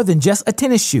shoe, more than just a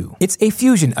tennis shoe. It's a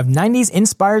fusion of 90s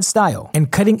inspired style and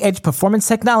cutting-edge performance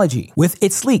technology with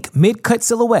its sleek mid-cut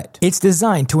silhouette. It's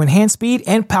designed to enhance speed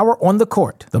and power on the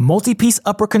court. The multi-piece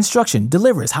upper construction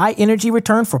delivers high-energy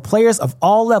return for players of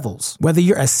all levels. Whether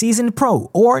you're a seasoned pro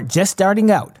or just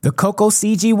starting out, the Coco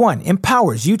CG1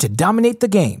 empowers you to dominate the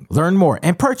game. Learn more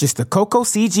and purchase the Coco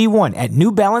CG1 at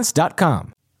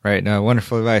newbalance.com. Right. No,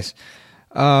 wonderful advice.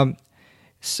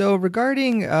 So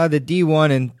regarding the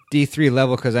D1 and D3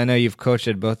 level, because I know you've coached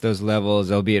at both those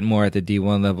levels, albeit more at the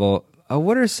D1 level,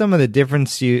 what are some of the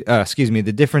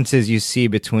the differences you see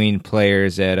between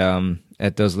players at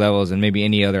those levels, and maybe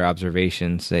any other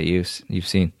observations that you've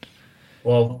seen?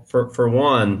 Well, for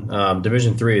one,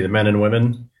 Division III, the men and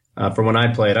women, from when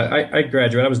I played, I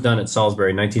graduated. I was done at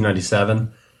Salisbury in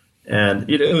 1997, and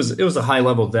it was a high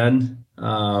level then.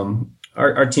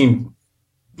 Our team.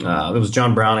 It was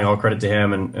John Browning, all credit to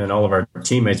him and all of our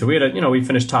teammates. So we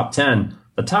finished top 10.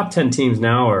 The top 10 teams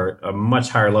now are a much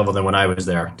higher level than when I was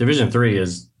there. Division III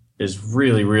is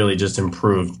really, really just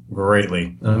improved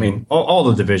greatly. I mean, all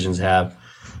the divisions have,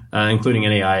 including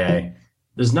NAIA.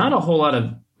 There's not a whole lot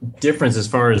of difference as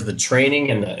far as the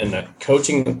training and the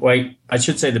coaching. Like, I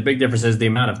should say the big difference is the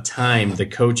amount of time the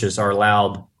coaches are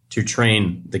allowed to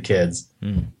train the kids.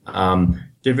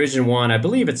 Division I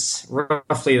believe it's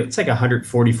like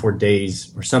 144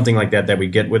 days or something like that we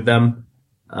get with them.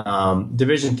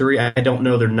 Division III, I don't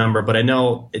know their number, but I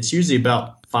know it's usually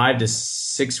about 5 to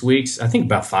 6 weeks. I think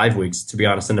about 5 weeks, to be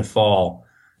honest, in the fall,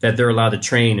 that they're allowed to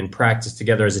train and practice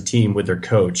together as a team with their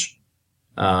coach.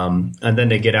 And then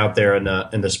they get out there in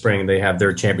the spring. They have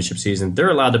their championship season.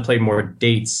 They're allowed to play more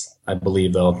dates, I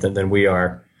believe, though, than we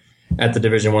are at the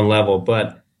Division I level.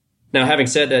 But now, having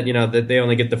said that, that they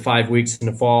only get the 5 weeks in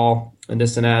the fall and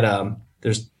this and that.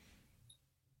 There's,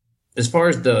 as far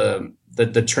as the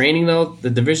training though, the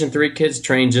Division III kids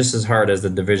train just as hard as the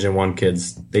Division I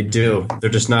kids. They do. They're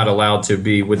just not allowed to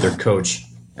be with their coach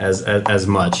as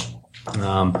much.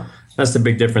 That's the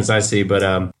big difference I see.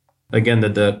 But again,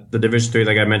 the Division III,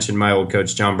 like I mentioned, my old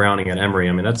coach John Browning at Emory.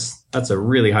 I mean, that's a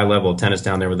really high level of tennis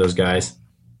down there with those guys.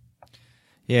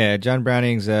 Yeah, John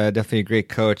Browning's definitely a great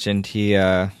coach, and he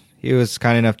was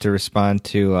kind enough to respond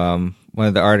to one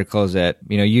of the articles that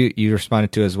you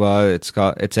responded to as well. It's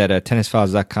at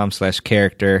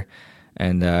tennisfiles.com/character,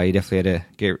 and you definitely had a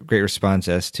great response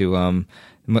as to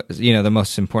the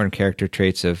most important character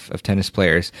traits of tennis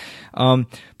players.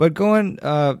 But delving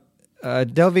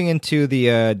into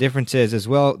the differences as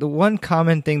well, the one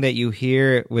common thing that you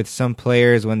hear with some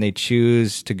players when they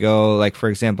choose to go, like for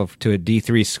example, to a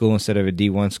D3 school instead of a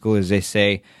D1 school, is they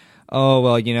say, oh,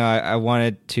 well, I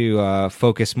wanted to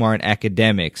focus more on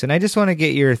academics. And I just want to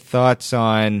get your thoughts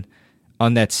on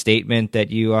that statement that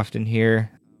you often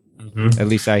hear, at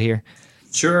least I hear.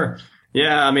 Sure.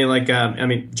 Yeah, I mean,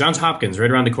 Johns Hopkins, right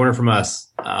around the corner from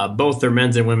us, both their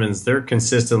men's and women's, they're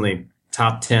consistently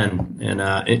top 10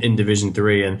 in Division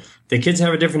III. And the kids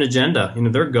have a different agenda.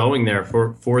 They're going there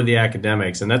for the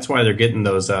academics, and that's why they're getting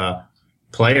those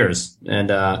players. And,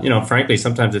 frankly,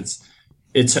 sometimes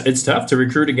it's tough to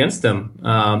recruit against them.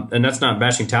 And that's not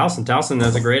bashing Towson. Towson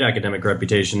has a great academic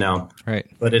reputation now. Right.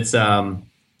 But it's,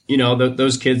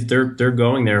 those kids, they're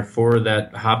going there for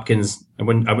that Hopkins.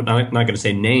 I'm not going to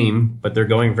say name, but they're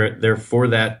going there for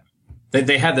that.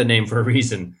 They have the name for a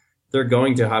reason. They're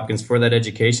going to Hopkins for that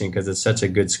education because it's such a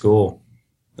good school.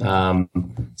 I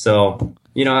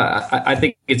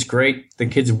think it's great. The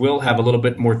kids will have a little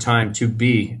bit more time to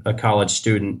be a college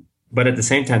student, but at the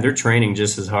same time, they're training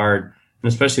just as hard.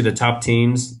 And especially the top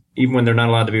teams, even when they're not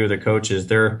allowed to be with their coaches,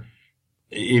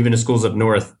 even the schools up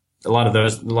north, a lot of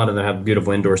them have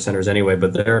beautiful indoor centers anyway,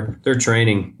 but they're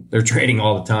training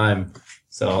all the time.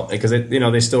 So, because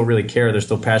they still really care. They're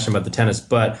still passionate about the tennis,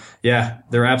 but yeah,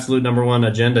 their absolute number one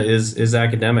agenda is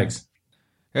academics.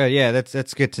 Yeah,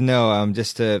 that's good to know.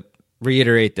 Just to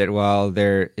reiterate that while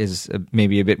there is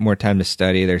maybe a bit more time to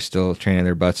study, they're still training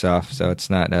their butts off. So it's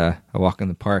not a walk in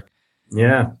the park.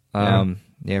 Yeah.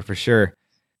 Yeah, for sure.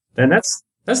 And that's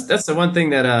the one thing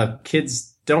that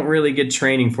kids don't really get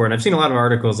training for. And I've seen a lot of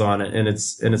articles on it, and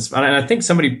I think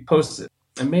somebody posted,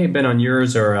 it may have been on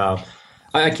yours or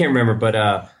I can't remember,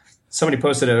 but somebody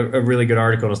posted a really good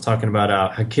article and was talking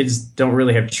about how kids don't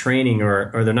really have training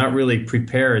or they're not really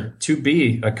prepared to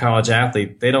be a college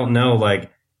athlete. They don't know,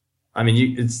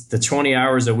 it's the 20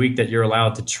 hours a week that you're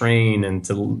allowed to train, and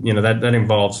to that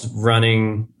involves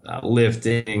running,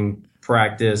 lifting,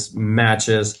 practice,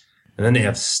 matches, and then they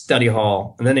have study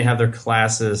hall, and then they have their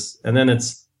classes, and then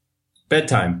it's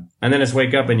bedtime, and then it's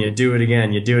wake up and you do it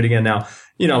again. Now,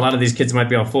 a lot of these kids might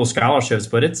be on full scholarships,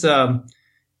 but it's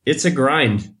it's a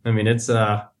grind. I mean, it's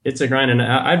a grind, and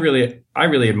I really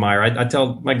admire. I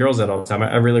tell my girls that all the time.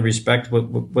 I really respect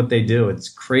what they do. It's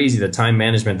crazy the time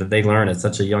management that they learn at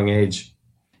such a young age.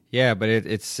 Yeah, but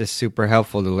it's just super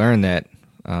helpful to learn that.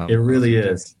 It really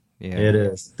is. Yeah, it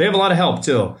is. They have a lot of help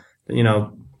too.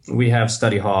 We have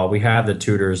study hall, we have the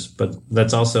tutors, but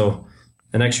that's also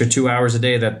an extra 2 hours a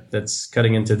day that's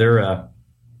cutting into their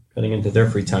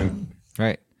free time.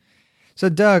 Right. So,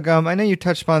 Doug, I know you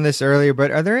touched upon this earlier, but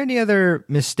are there any other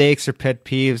mistakes or pet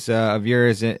peeves of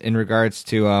yours in regards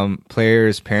to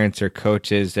players, parents, or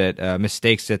coaches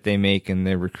mistakes that they make in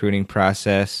the recruiting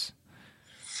process?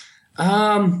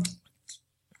 Kind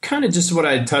of just what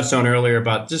I touched on earlier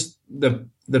about just the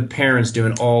parents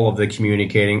doing all of the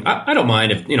communicating. I don't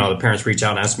mind if the parents reach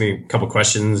out and ask me a couple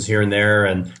questions here and there,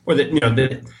 or they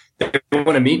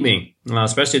want to meet me,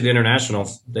 especially at the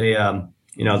internationals. They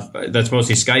that's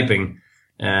mostly Skyping,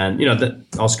 and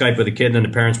I'll Skype with a kid, and then the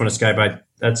parents want to Skype.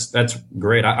 That's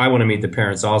great. I want to meet the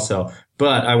parents also,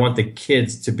 but I want the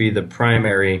kids to be the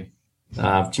primary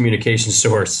communication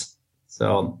source.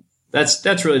 So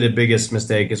that's really the biggest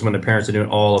mistake, is when the parents are doing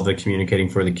all of the communicating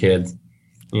for the kids.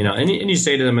 And you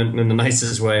say to them in the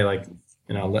nicest way, like,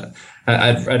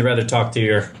 I'd rather talk to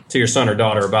your son or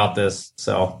daughter about this.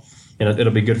 So,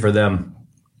 it'll be good for them.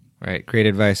 Right. Great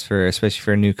advice especially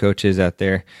for new coaches out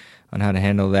there on how to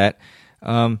handle that.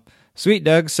 Sweet,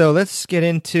 Doug. So let's get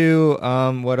into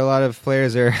what a lot of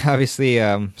players are obviously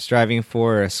striving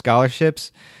for,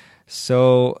 scholarships.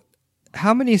 So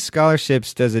how many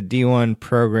scholarships does a D1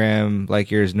 program like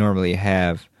yours normally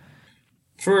have?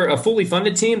 For a fully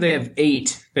funded team, they have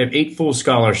 8. They have 8 full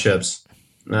scholarships.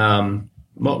 We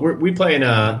play in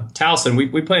Towson.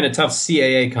 We play in a tough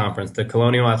CAA conference, the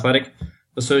Colonial Athletic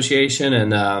Association,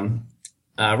 and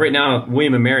right now,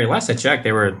 William and Mary. Last I checked,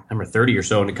 they were number 30 or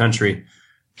so in the country,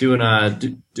 doing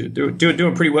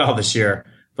pretty well this year.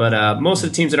 But most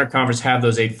of the teams in our conference have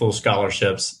those 8 full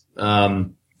scholarships.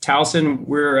 Towson,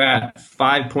 we're at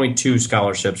 5.2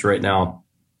 scholarships right now.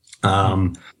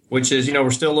 Which is,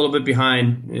 we're still a little bit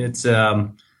behind. It's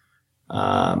tough.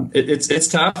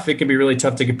 It can be really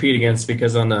tough to compete against,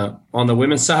 because on the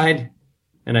women's side,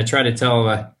 and I try to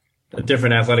tell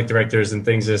different athletic directors and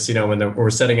things is, when we're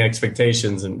setting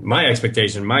expectations, and my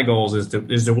goals is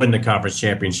to win the conference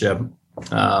championship.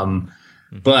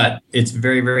 But it's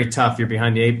very, very tough. You're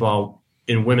behind the 8 ball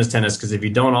in women's tennis, because if you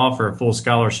don't offer a full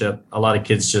scholarship, a lot of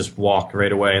kids just walk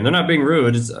right away, and they're not being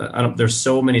rude. There's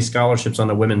so many scholarships on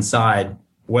the women's side,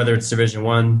 whether it's Division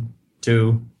 1,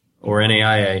 2, or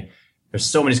NAIA. There's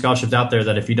so many scholarships out there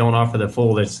that if you don't offer the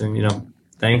full, it's,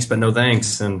 thanks, but no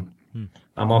thanks. And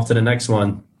I'm off to the next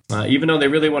one. Even though they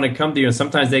really want to come to you, and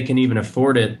sometimes they can even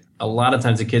afford it, a lot of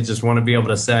times the kids just want to be able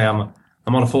to say, I'm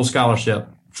on a full scholarship.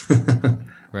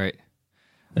 Right.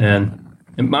 And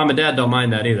mom and dad don't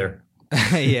mind that either.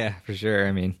 Yeah, for sure.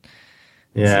 I mean,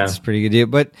 yeah, it's a pretty good deal.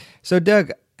 But so,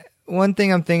 Doug, one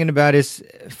thing I'm thinking about is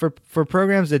for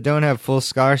programs that don't have full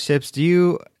scholarships, do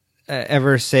you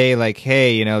ever say, like,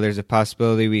 hey, there's a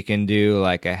possibility we can do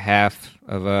like a half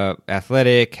of a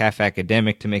athletic, half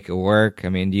academic to make it work? I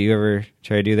mean, do you ever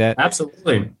try to do that?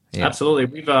 Absolutely. Yeah. Absolutely.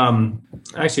 We've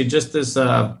actually these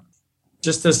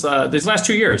last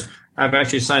 2 years, I've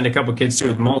actually signed a couple kids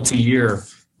to multi-year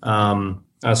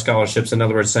scholarships. In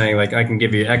other words, saying, like, I can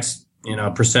give you X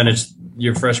percentage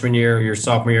your freshman year, your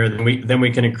sophomore year, then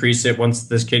we can increase it once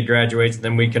this kid graduates,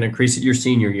 then we can increase it your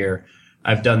senior year.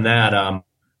 I've done that.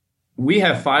 We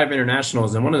have 5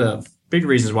 internationals, and one of the big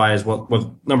reasons why is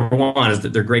number one is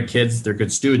that they're great kids, they're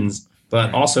good students,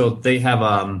 but also they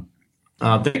have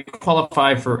they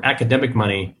qualify for academic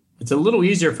money. It's a little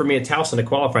easier for me at Towson to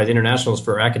qualify the internationals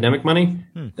for academic money,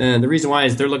 and the reason why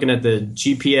is they're looking at the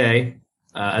GPA,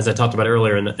 as I talked about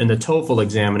earlier, in the TOEFL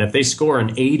exam, and if they score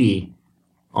an 80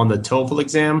 on the TOEFL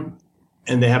exam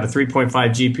and they have a 3.5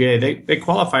 GPA, they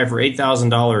qualify for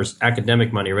 $8,000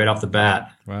 academic money right off the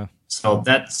bat. Wow. So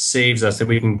that saves us if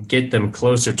we can get them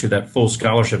closer to that full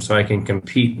scholarship, so I can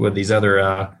compete with these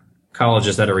other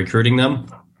colleges that are recruiting them.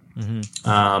 Mm-hmm.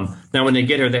 Now, when they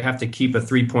get here, they have to keep a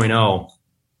 3.0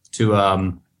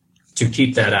 to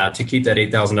keep that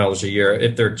 $8,000 a year.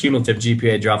 If their cumulative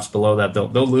GPA drops below that, they'll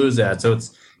lose that. So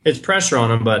it's pressure on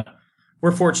them, but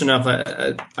we're fortunate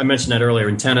enough. I mentioned that earlier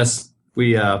in tennis.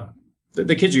 The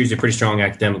kids are usually pretty strong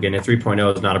academically, and a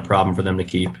 3.0 is not a problem for them to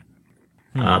keep.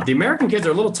 The American kids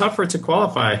are a little tougher to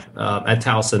qualify at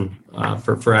Towson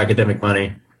for academic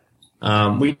money.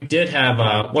 We did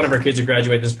have one of our kids who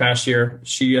graduated this past year.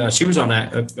 She was on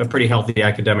a pretty healthy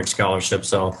academic scholarship,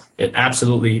 so it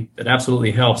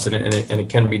absolutely helps, and it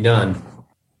can be done.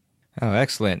 Oh,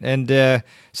 excellent. And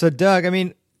so, Doug, I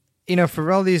mean,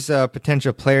 for all these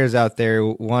potential players out there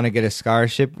who want to get a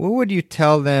scholarship, what would you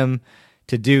tell them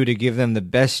to do to give them the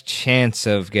best chance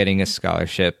of getting a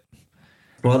scholarship?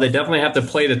 Well, they definitely have to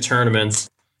play the tournaments,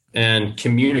 and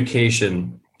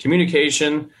communication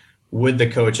with the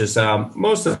coaches.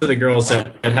 Most of the girls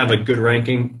that have a good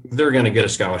ranking, they're going to get a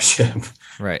scholarship.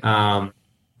 Right.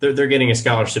 They're getting a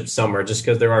scholarship somewhere, just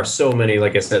because there are so many,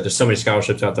 like I said, there's so many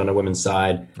scholarships out there on the women's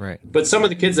side. Right. But some of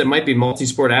the kids that might be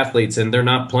multi-sport athletes and they're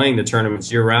not playing the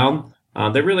tournaments year round,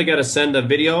 they really got to send a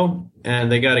video,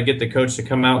 and they got to get the coach to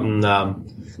come out and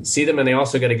see them. And they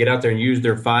also got to get out there and use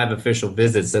their 5 official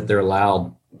visits that they're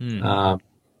allowed.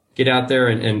 Get out there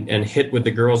and hit with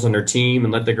the girls on their team,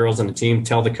 and let the girls on the team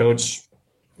tell the coach,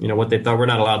 what they thought. We're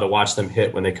not allowed to watch them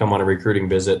hit when they come on a recruiting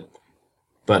visit.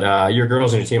 But your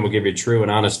girls on your team will give you true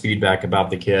and honest feedback about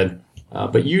the kid.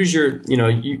 But use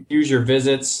your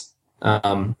visits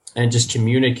and just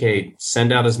communicate.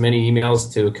 Send out as many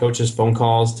emails to coaches, phone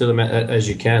calls to them as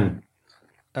you can.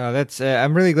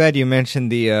 I'm really glad you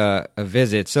mentioned the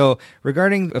visit. So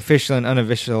regarding official and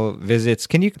unofficial visits,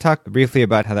 can you talk briefly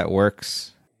about how that works?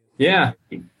 Yeah,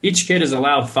 each kid is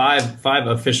allowed five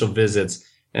official visits,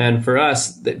 and for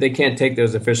us, they can't take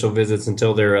those official visits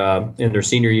until they're in their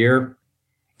senior year.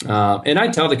 And I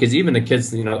tell the kids, even the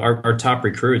kids, our top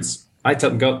recruits, I tell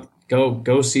them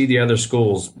go see the other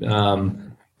schools.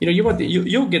 You'll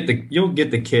get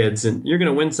the kids, and you're going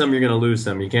to win some, you're going to lose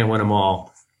some. You can't win them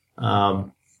all.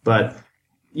 But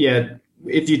yeah,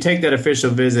 if you take that official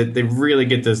visit, they really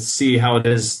get to see how it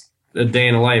is a day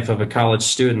in the life of a college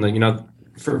student.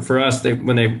 For us,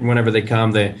 whenever they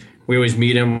come, we always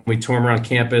meet them. We tour them around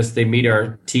campus. They meet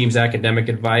our team's academic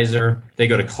advisor. They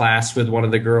go to class with one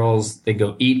of the girls. They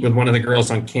go eat with one of the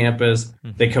girls on campus.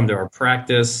 They come to our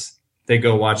practice. They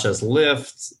go watch us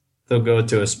lift. They'll go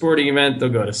to a sporting event. They'll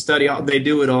go to study. They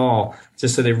do it all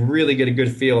just so they really get a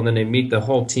good feel. And then they meet the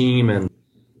whole team. And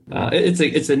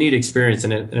it's a neat experience.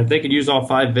 And if they could use all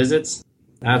 5 visits,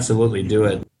 absolutely do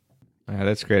it.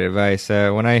 That's great advice.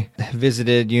 When I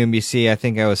visited UMBC, I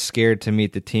think I was scared to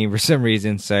meet the team for some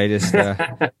reason, so I just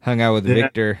hung out with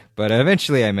Victor. But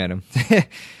eventually, I met him.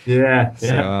 Yeah.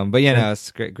 So,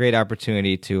 it's a great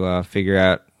opportunity to figure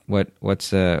out what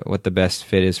the best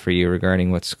fit is for you regarding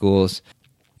what schools.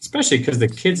 Especially because the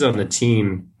kids on the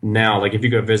team now, like if you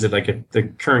go visit, like if the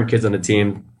current kids on the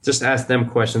team, just ask them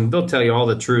questions. They'll tell you all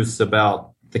the truths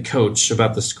about the coach,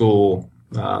 about the school,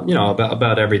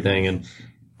 about everything. And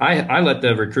I let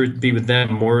the recruit be with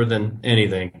them more than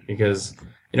anything, because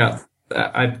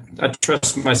I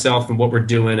trust myself and what we're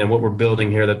doing and what we're building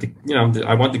here. That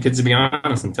I want the kids to be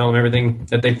honest and tell them everything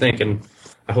that they think, and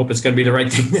I hope it's going to be the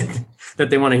right thing that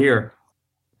they want to hear.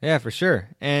 Yeah, for sure.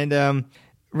 And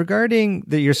regarding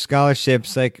your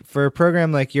scholarships, like for a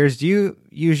program like yours, do you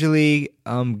usually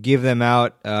give them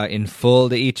out in full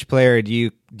to each player, or do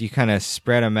you kind of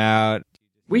spread them out?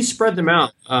 We spread them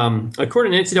out.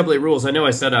 According to NCAA rules, I know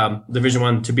I said Division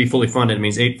I to be fully funded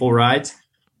means 8 full rides.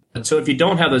 So if you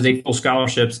don't have those 8 full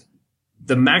scholarships,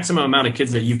 the maximum amount of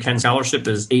kids that you can scholarship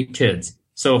is 8 kids.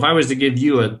 So if I was to give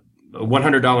you a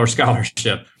 $100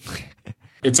 scholarship,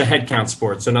 it's a head count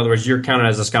sport. So in other words, you're counted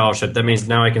as a scholarship. That means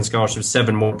now I can scholarship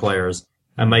 7 more players.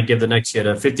 I might give the next kid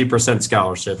a 50%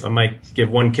 scholarship. I might give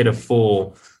one kid a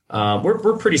full.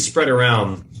 We're pretty spread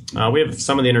around. We have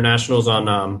some of the internationals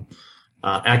on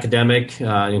academic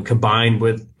combined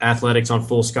with athletics on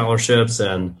full scholarships,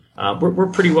 and we're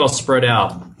pretty well spread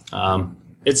out.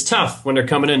 It's tough when they're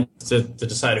coming in to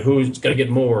decide who's going to get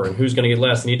more and who's going to get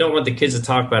less, and you don't want the kids to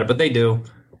talk about it, but they do,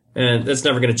 and that's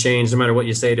never going to change. No matter what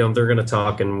you say to them, they're going to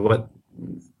talk, and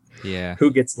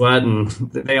who gets what, and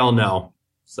they all know.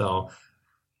 So,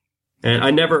 and I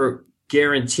never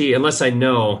guarantee, unless I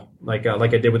know, like I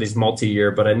did with these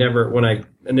multi-year, but I never, when I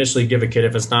initially give a kid,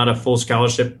 if it's not a full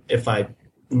scholarship, if I'm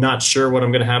not sure what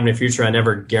I'm going to have in the future, I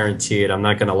never guarantee it. I'm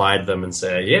not going to lie to them and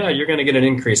say, yeah, you're going to get an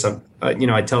increase. I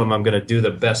tell them I'm going to do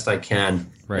the best I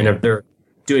can. Right. And if they're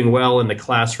doing well in the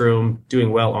classroom,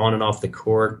 doing well on and off the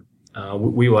court,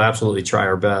 we will absolutely try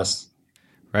our best.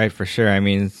 Right, for sure. I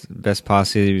mean, the best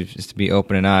policy is to be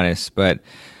open and honest, but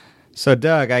so,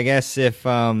 Doug, I guess if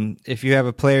you have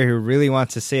a player who really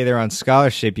wants to say they're on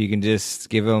scholarship, you can just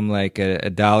give them like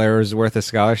 $1 worth of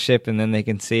scholarship, and then they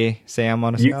can say I'm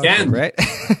on a scholarship, you can. Right?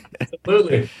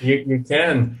 Absolutely, you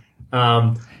can.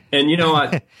 And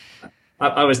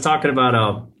I was talking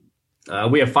about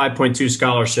we have 5.2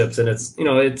 scholarships, and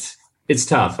it's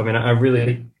tough. I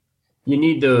mean, you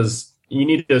need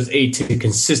those 8 to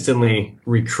consistently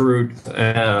recruit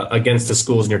against the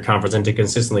schools in your conference and to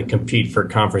consistently compete for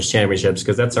conference championships,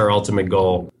 because that's our ultimate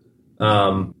goal.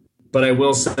 But I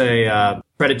will say,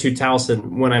 credit to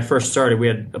Towson. When I first started, we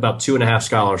had about 2.5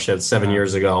 scholarships 7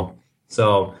 years ago.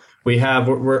 So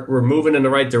we're moving in the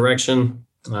right direction.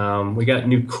 We got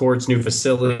new courts, new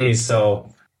facilities.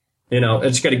 So, I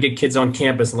just got to get kids on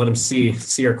campus and let them see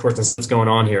our courts and what's going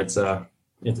on here. It's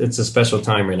a special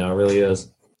time right now. It really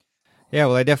is. Yeah,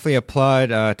 well, I definitely applaud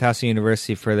Towson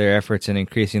University for their efforts in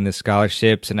increasing the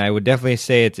scholarships, and I would definitely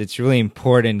say it's really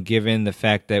important given the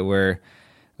fact that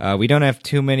we don't have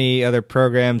too many other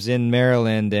programs in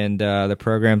Maryland, and the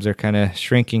programs are kind of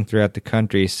shrinking throughout the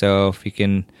country. So if you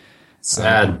can,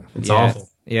 sad, it's awful.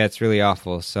 Yeah, it's really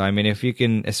awful. So I mean, if you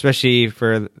can, especially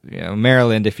for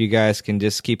Maryland, if you guys can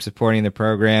just keep supporting the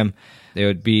program, it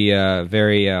would be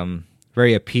very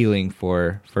very appealing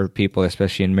for people,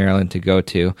 especially in Maryland, to go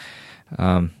to.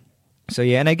 So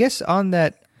yeah, and I guess on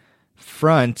that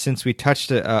front, since we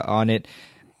touched on it,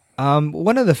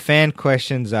 one of the fan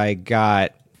questions I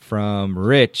got from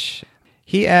Rich,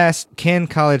 he asked, can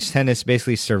college tennis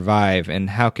basically survive, and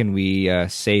how can we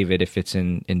save it if it's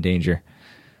in danger?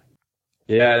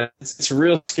 Yeah, it's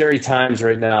real scary times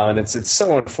right now, and it's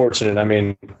so unfortunate. I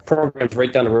mean, programs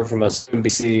right down the road from us,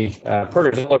 UMBC,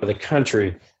 programs all over the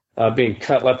country being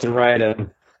cut left and right,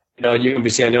 and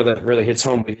UMBC, I know that really hits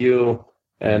home with you,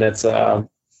 and it's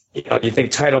you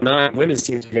think Title IX women's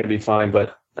teams are going to be fine,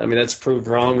 but I mean that's proved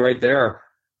wrong right there.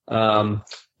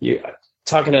 You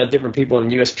talking to different people in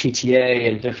USPTA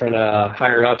and different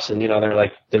higher ups, and they're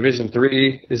like Division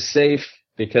III is safe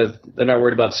because they're not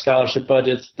worried about scholarship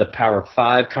budgets. The Power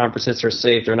 5 conferences are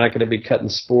safe; they're not going to be cutting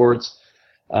sports.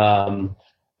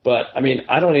 But I mean,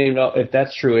 I don't even know if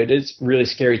that's true. It is really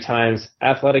scary times.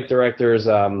 Athletic directors,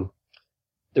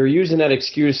 they're using that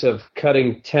excuse of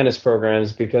cutting tennis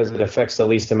programs because it affects the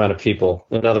least amount of people.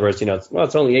 In other words,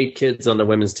 it's only 8 kids on the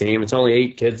women's team. It's only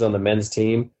 8 kids on the men's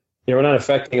team. We're not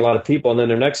affecting a lot of people. And then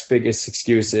their next biggest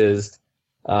excuse is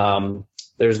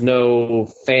there's no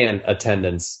fan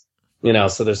attendance.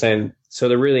 So they're saying, so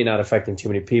they're really not affecting too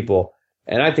many people.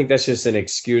 And I think that's just an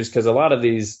excuse because a lot of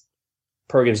these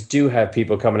programs do have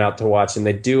people coming out to watch, and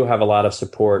they do have a lot of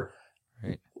support.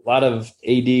 Right. A lot of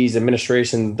ADs,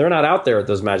 administration, they're not out there at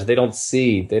those matches. They don't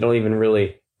even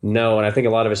really know. And I think a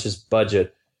lot of it's just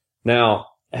budget. Now,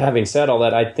 having said all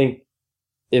that, I think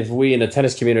if we in the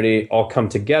tennis community all come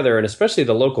together, and especially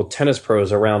the local tennis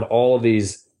pros around all of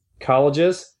these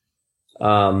colleges,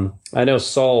 I know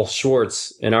Saul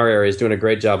Schwartz in our area is doing a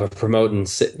great job of promoting,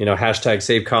 hashtag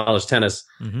Save College Tennis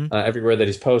everywhere that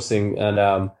he's posting.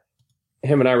 And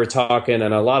him and I were talking,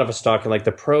 and a lot of us talking, like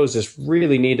the pros just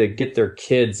really need to get their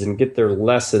kids and get their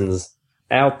lessons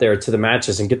out there to the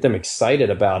matches and get them excited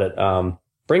about it.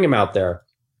 Bring them out there.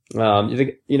 You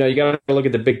got to look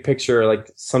at the big picture.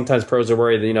 Like sometimes pros are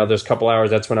worried that, there's a couple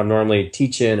hours. That's when I'm normally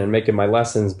teaching and making my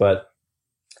lessons. But,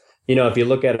 if you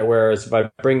look at it, whereas if I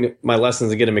bring my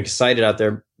lessons and get them excited out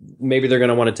there, maybe they're going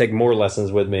to want to take more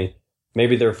lessons with me.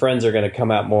 Maybe their friends are going to come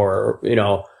out more,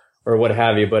 or what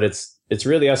have you. But it's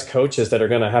really us coaches that are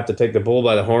going to have to take the bull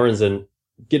by the horns and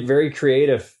get very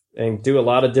creative and do a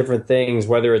lot of different things,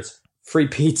 whether it's free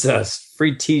pizzas,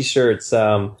 free T-shirts.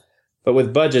 But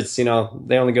with budgets, they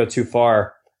only go too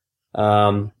far.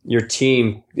 Your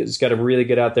team has got to really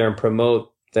get out there and promote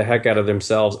the heck out of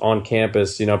themselves on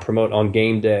campus, promote on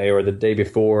game day or the day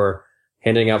before,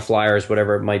 handing out flyers,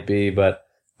 whatever it might be. But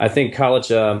I think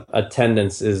college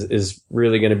attendance is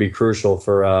really going to be crucial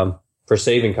for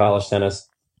saving college tennis.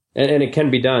 And it can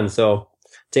be done. So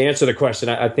to answer the question,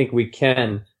 I think we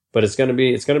can, but it's going to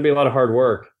be a lot of hard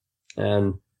work,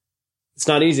 and it's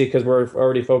not easy because we're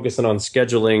already focusing on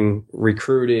scheduling,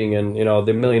 recruiting, and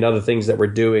the million other things that we're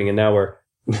doing. And now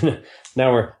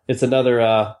it's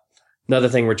another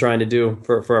thing we're trying to do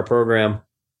for our program.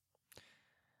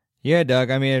 Yeah, Doug.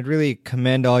 I mean, I'd really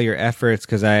commend all your efforts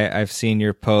because I've seen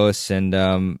your posts, and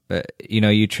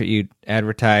you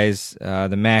advertise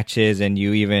the matches, and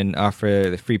you even offer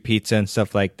the free pizza and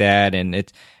stuff like that. And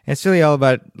it's really all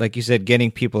about, like you said,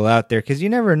 getting people out there because you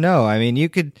never know. I mean, you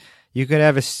could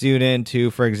have a student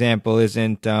who, for example,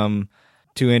 isn't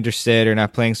too interested or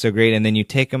not playing so great, and then you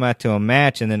take them out to a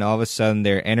match, and then all of a sudden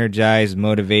they're energized,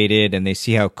 motivated, and they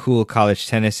see how cool college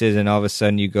tennis is, and all of a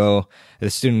sudden the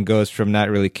student goes from not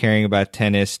really caring about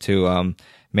tennis to,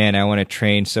 man, I want to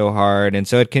train so hard. And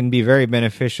so it can be very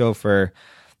beneficial for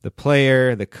the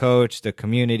player, the coach, the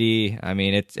community. I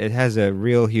mean, it has a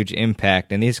real huge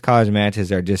impact, and these college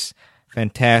matches are just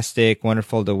fantastic,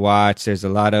 wonderful to watch. There's a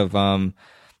lot of,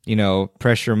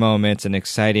 pressure moments and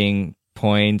exciting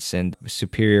points and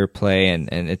superior play, and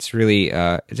it's really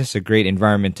just a great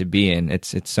environment to be in.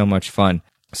 It's so much fun.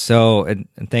 So and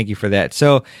thank you for that.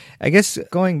 So I guess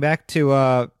going back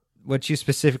to what you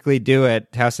specifically do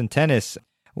at Towson Tennis.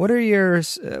 What are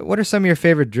some of your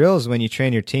favorite drills when you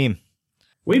train your team?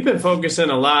 We've been focusing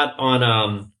a lot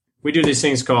on we do these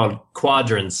things called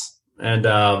quadrants. And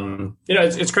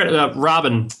it's credit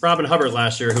Robin Hubbard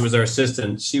last year, who was our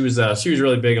assistant. She was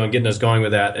really big on getting us going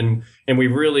with that, and we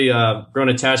really grown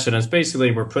attached to it. And it's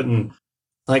basically we're putting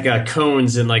like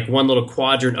cones in like one little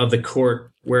quadrant of the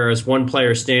court, whereas one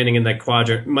player standing in that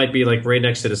quadrant might be like right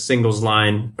next to the singles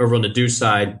line over on the deuce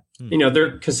side.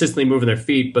 They're consistently moving their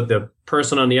feet, but the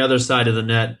person on the other side of the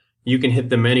net, you can hit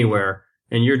them anywhere.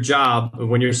 And your job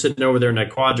when you're sitting over there in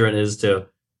that quadrant is to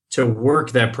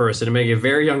work that person and make it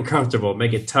very uncomfortable,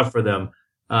 make it tough for them.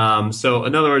 So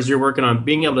in other words, you're working on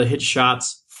being able to hit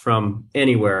shots from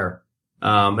anywhere.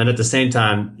 And at the same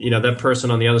time, that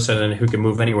person on the other side of the net who can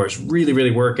move anywhere is really,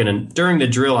 really working. And during the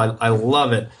drill, I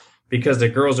love it because the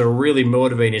girls are really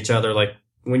motivating each other. Like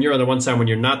when you're on the one side, when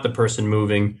you're not the person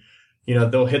moving,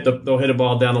 they'll hit a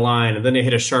ball down the line and then they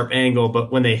hit a sharp angle.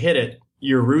 But when they hit it,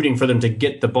 you're rooting for them to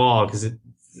get the ball because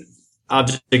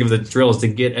object of the drill is to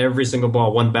get every single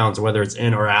ball one bounce, whether it's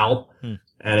in or out.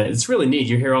 And it's really neat.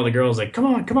 You hear all the girls like, come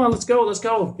on, let's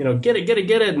go. Get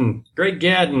it. And great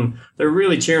get. And they're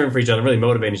really cheering for each other, really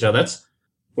motivating each other. That's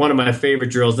one of my favorite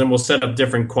drills. Then we'll set up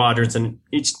different quadrants and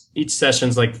each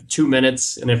session's like 2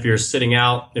 minutes. And if you're sitting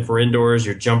out, if we're indoors,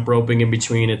 you're jump roping in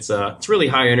between. It's really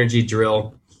high energy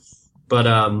drill. But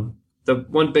the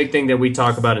one big thing that we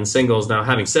talk about in singles now,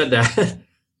 having said that,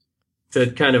 to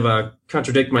kind of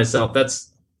contradict myself,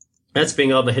 that's being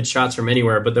able to hit shots from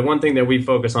anywhere. But the one thing that we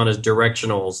focus on is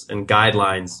directionals and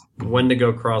guidelines, when to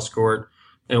go cross court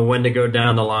and when to go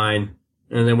down the line.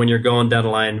 And then when you're going down the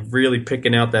line, really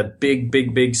picking out that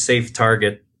big safe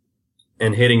target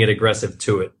and hitting it aggressive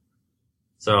to it.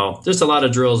 So just a lot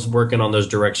of drills working on those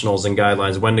directionals and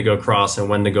guidelines, when to go cross and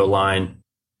when to go line.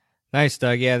 Nice,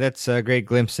 Doug. Yeah, that's a great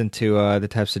glimpse into the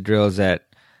types of drills that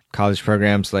college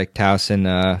programs like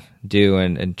Towson do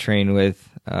and train with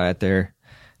at their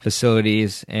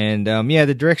facilities. And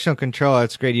the directional control,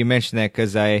 that's great you mentioned that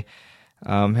because I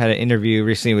had an interview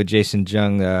recently with Jason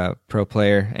Jung, the pro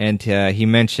player, and he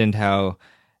mentioned how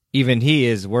even he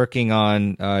is working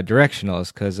on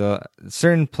directionals because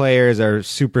certain players are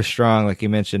super strong, like you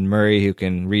mentioned Murray, who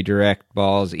can redirect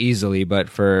balls easily, but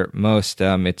for most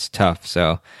it's tough.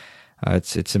 So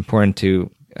it's important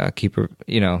to keep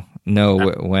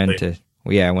know when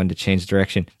to change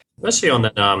direction. Especially on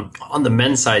the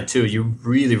men's side too, you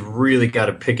really got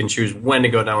to pick and choose when to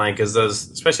go down the line because those,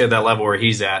 especially at that level where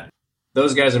he's at,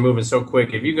 those guys are moving so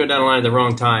quick. If you go down the line at the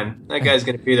wrong time, that guy's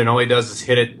going to be there, and all he does is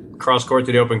hit it cross court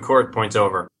to the open court, points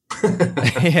over.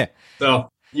 Yeah. So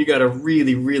you got to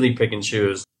really pick and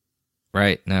choose.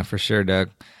 Right. No, for sure,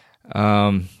 Doug.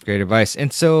 Great advice.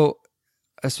 And so,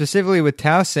 specifically with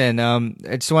Towson,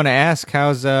 I just want to ask,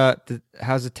 how's the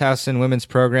Towson women's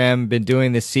program been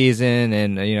doing this season,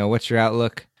 and what's your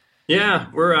outlook? Yeah,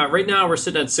 we're right now we're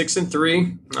sitting at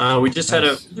 6-3. We just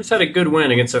had a good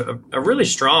win against a really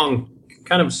strong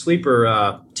kind of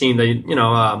sleeper team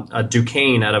that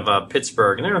Duquesne out of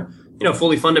Pittsburgh, and they're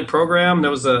fully funded program. It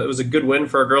was a good win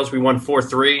for our girls. We won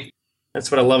 4-3.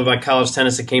 That's what I love about college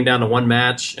tennis. It came down to one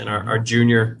match, and our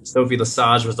junior Sophie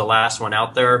Lesage was the last one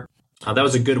out there. That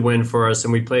was a good win for us,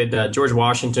 and we played George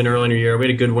Washington earlier in the year. We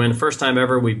had a good win. First time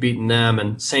ever we've beaten them,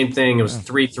 and same thing. It was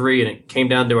 3-3, and it came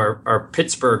down to our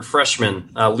Pittsburgh freshman,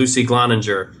 Lucy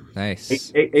Gloninger.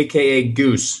 Nice. A.k.a.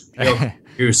 Goose.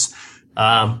 Goose.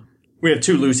 We have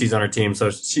two Lucys on our team,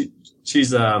 so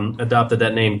she's adopted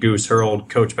that name Goose. Her old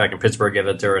coach back in Pittsburgh gave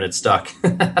it to her, and it stuck.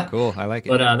 Cool. I like it.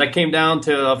 But that came down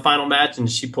to a final match,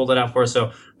 and she pulled it out for us.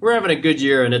 So we're having a good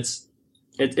year, and it's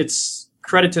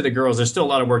credit to the girls. There's still a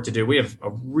lot of work to do. We have a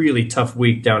really tough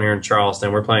week down here in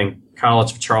Charleston. We're playing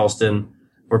College of Charleston.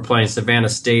 We're playing Savannah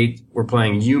State. We're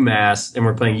playing UMass, and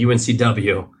we're playing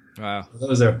UNCW. Wow.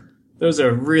 Those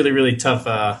are really tough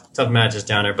matches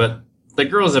down there. But the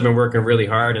girls have been working really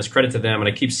hard, and it's credit to them. And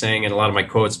I keep saying in a lot of my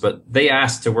quotes, but they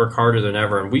asked to work harder than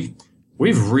ever, and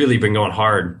we've really been going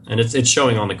hard, and it's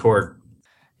showing on the court.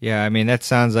 Yeah, I mean, that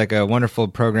sounds like a wonderful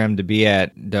program to be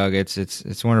at, Doug.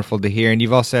 It's wonderful to hear. And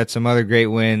you've also had some other great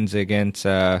wins against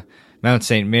Mount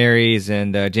St. Mary's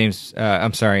and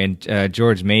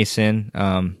George Mason.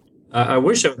 I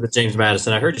wish it was James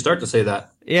Madison. I heard you start to say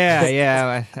that.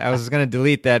 Yeah. I was going to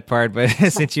delete that part, but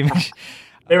since you mentioned,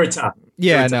 they were tough.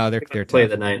 Yeah, they're tough. Play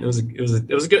the night. It was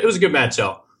a good match,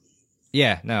 though.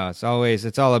 Yeah, no, it's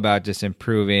all about just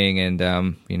improving and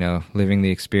living the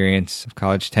experience of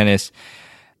college tennis.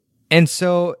 And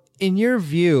so, in your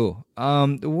view,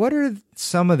 what are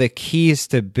some of the keys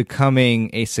to becoming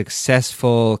a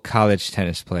successful college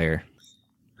tennis player?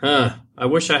 I I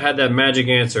wish I had that magic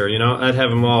answer. I'd have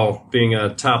them all being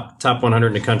a top 100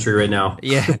 in the country right now.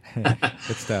 Yeah,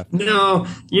 good stuff. No,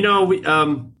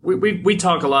 we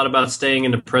talk a lot about staying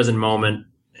in the present moment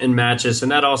in matches,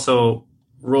 and that also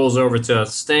rolls over to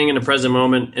staying in the present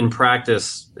moment in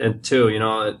practice, and too,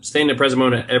 staying in the present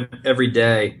moment every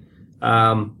day.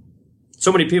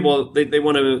 So many people they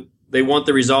want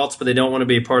the results, but they don't want to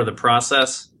be a part of the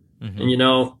process,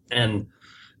 and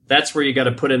that's where you got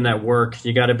to put in that work.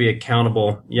 You got to be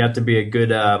accountable. You have to be a good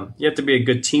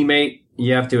teammate.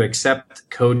 You have to accept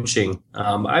coaching.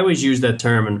 I always use that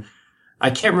term, and I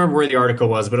can't remember where the article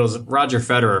was, but it was Roger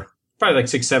Federer, probably like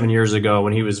 6-7 years ago,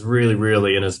 when he was really,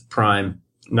 really in his prime.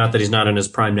 Not that he's not in his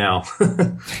prime now,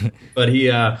 but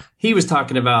he was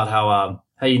talking about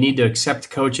how you need to accept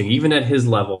coaching, even at his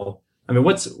level. I mean,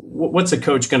 what's a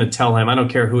coach going to tell him? I don't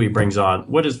care who he brings on.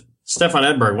 What is Stefan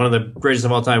Edberg, one of the greatest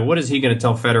of all time? What is he going to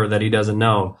tell Federer that he doesn't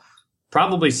know?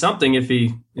 Probably something if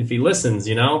he listens.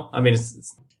 I mean,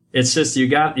 it's just you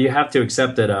have to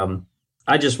accept it.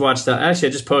 I just watched I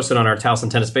just posted on our Towson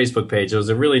Tennis Facebook page. It was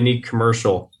a really neat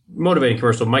commercial, motivating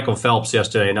commercial. Michael Phelps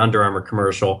yesterday, an Under Armour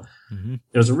commercial. Mm-hmm.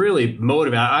 It was really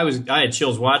motivating. I had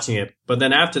chills watching it. But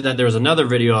then after that, there was another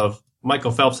video of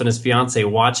Michael Phelps and his fiance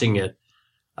watching it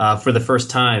for the first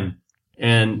time.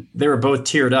 And they were both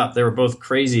teared up. They were both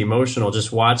crazy emotional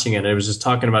just watching it. It was just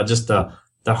talking about just the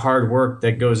hard work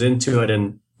that goes into it.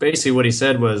 And basically what he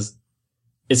said was,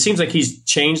 it seems like he's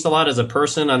changed a lot as a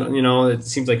person. It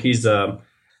seems like he's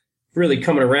really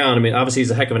coming around. I mean, obviously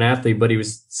he's a heck of an athlete, but he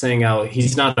was saying how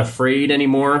he's not afraid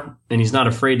anymore, and he's not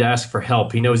afraid to ask for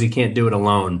help. He knows he can't do it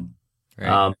alone.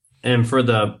 Right. And for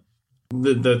the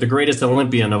greatest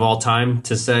Olympian of all time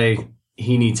to say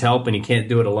he needs help and he can't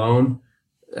do it alone,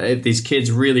 if these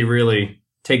kids really, really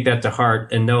take that to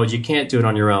heart and know you can't do it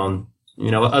on your own.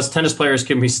 Us tennis players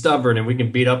can be stubborn and we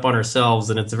can beat up on ourselves,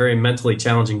 and it's a very mentally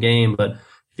challenging game. But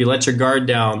if you let your guard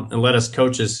down and let us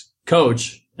coaches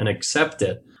coach and accept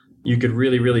it, you could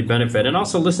really, really benefit. And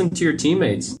also listen to your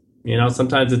teammates.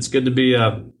 Sometimes it's good to be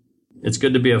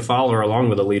a follower along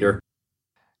with a leader.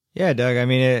 Yeah, Doug. I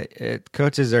mean,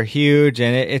 coaches are huge,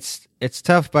 and it's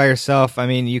tough by yourself. I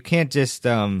mean, you can't just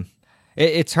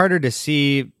it's harder to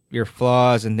see your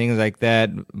flaws and things like that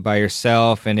by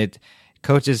yourself, and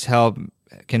coaches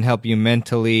can help you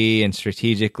mentally and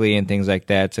strategically and things like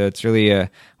that. So it's really a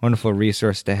wonderful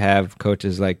resource to have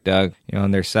coaches like Doug,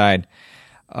 on their side.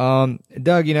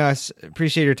 Doug, I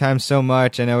appreciate your time so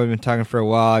much. I know we've been talking for a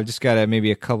while. I've just got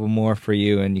maybe a couple more for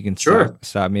you, and you can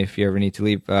stop me if you ever need to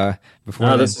leave before.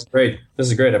 No, this is great. This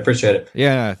is great. I appreciate it.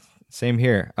 Yeah, same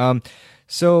here.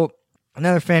 So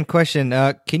another fan question.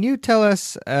 Can you tell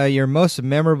us your most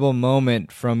memorable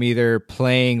moment from either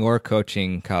playing or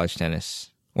coaching college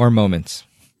tennis, or moments?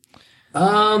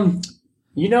 At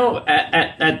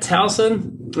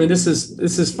Towson, I mean, this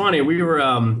is funny. We were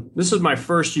this was my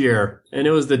first year, and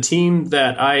it was the team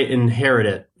that I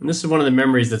inherited. And this is one of the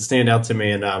memories that stand out to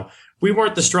me. And we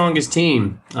weren't the strongest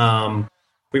team.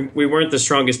 We weren't the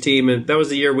strongest team, and that was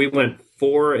the year we went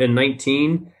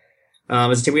 4-19.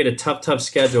 As a team, we had a tough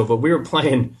schedule, but we were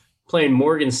playing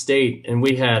Morgan State, and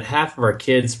we had half of our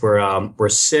kids were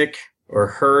sick or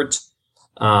hurt,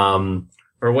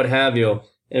 or what have you.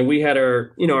 And we had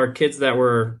our kids that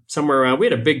were somewhere around, we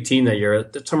had a big team that year,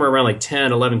 somewhere around like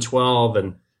 10, 11, 12,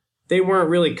 and they weren't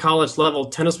really college level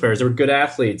tennis players. They were good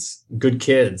athletes, good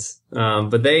kids.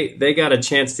 But they got a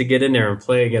chance to get in there and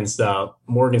play against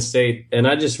Morgan State. And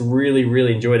I just really,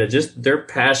 really enjoyed it. Just their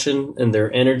passion and their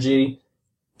energy,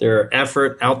 their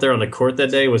effort out there on the court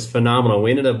that day was phenomenal.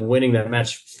 We ended up winning that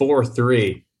match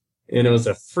 4-3. And it was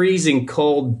a freezing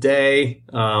cold day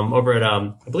over at,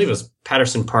 I believe it was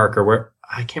Patterson Park, or where,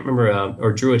 I can't remember,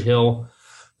 or Druid Hill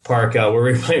Park, where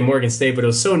we were playing Morgan State. But it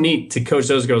was so neat to coach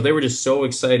those girls. They were just so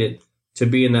excited to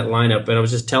be in that lineup. And I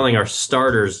was just telling our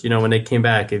starters, when they came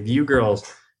back, if you girls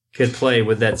could play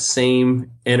with that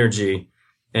same energy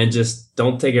and just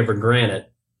don't take it for granted,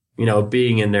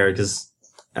 being in there, because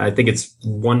I think it's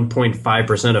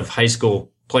 1.5% of high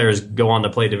school players go on to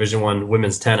play Division I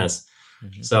women's tennis.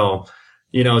 Mm-hmm. So,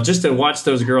 just to watch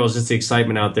those girls, just the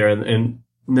excitement out there, and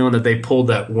knowing that they pulled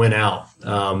that win out.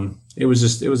 It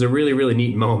was a really, really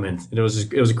neat moment. And it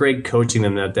was great coaching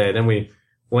them that day. Then we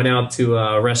went out to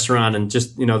a restaurant, and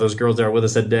just, those girls that were with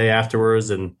us that day afterwards,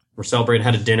 and we're celebrating,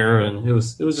 had a dinner, and it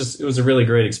was a really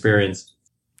great experience.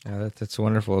 Yeah, that's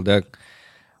wonderful, Doug.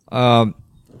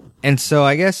 And so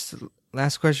I guess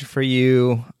last question for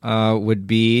you would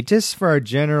be, just for our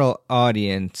general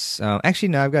audience. Actually,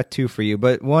 no, I've got two for you,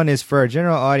 but one is for our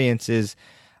general audience is,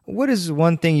 what is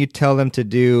one thing you tell them to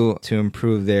do to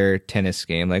improve their tennis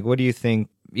game? Like, what do you think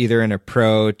either an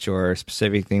approach or a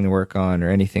specific thing to work on or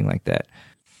anything like that?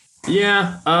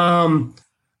 Yeah,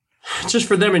 just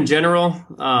for them in general.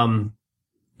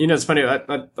 It's funny.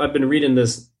 I've been reading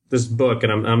this book,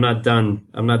 and I'm not done.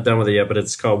 I'm not done with it yet. But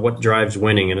it's called "What Drives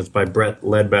Winning," and it's by Brett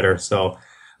Ledbetter. So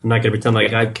I'm not going to pretend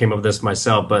like I came up with this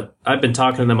myself. But I've been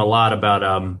talking to them a lot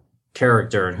about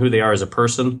character and who they are as a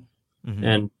person,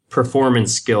 and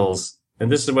performance skills.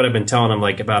 And this is what I've been telling them,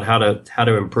 like, about how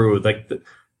to improve. Like, the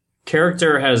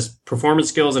character has performance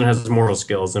skills and has moral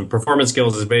skills, and performance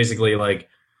skills is basically like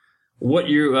what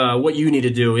you need to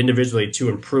do individually to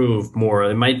improve more.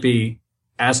 It might be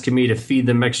asking me to feed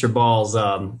them extra balls,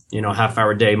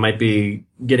 half-hour day. It might be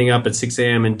getting up at 6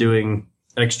 a.m. and doing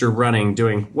extra running,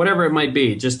 doing whatever it might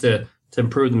be, just to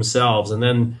improve themselves. And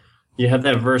then you have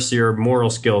that versus your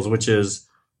moral skills, which is,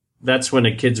 that's when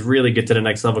the kids really get to the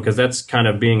next level, because that's kind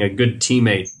of being a good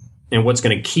teammate and what's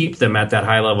going to keep them at that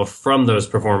high level from those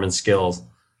performance skills,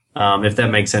 if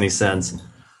that makes any sense.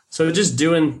 So just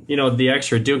doing, the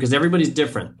extra, because everybody's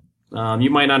different. You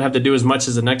might not have to do as much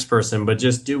as the next person, but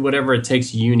just do whatever it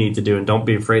takes you need to do, and don't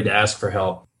be afraid to ask for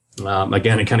help.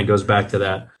 Again, it kind of goes back to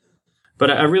that.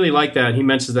 But I really like that. He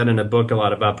mentions that in the book a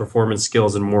lot about performance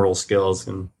skills and moral skills.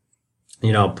 And,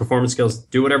 performance skills,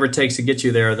 do whatever it takes to get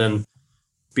you there, then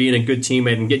being a good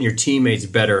teammate and getting your teammates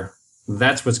better.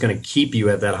 That's what's going to keep you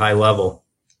at that high level.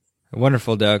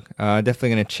 Wonderful, Doug. Definitely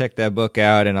going to check that book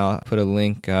out, and I'll put a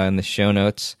link in the show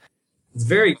notes. It's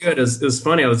very good. It was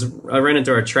funny. I ran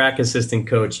into our track assistant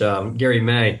coach, Gary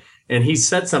May, and he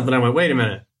said something. I went, wait a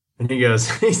minute. And he goes,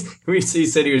 he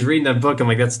said he was reading that book. I'm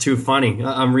like, that's too funny.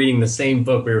 I'm reading the same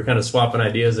book. We were kind of swapping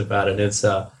ideas about it.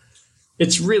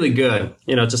 It's really good.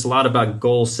 Just a lot about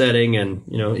goal setting, and,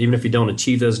 even if you don't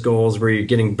achieve those goals, where you're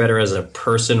getting better as a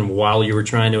person while you were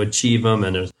trying to achieve them.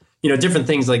 And there's, different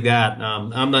things like that.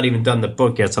 I'm not even done the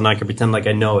book yet, so I'm not going to pretend like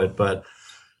I know it, but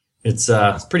it's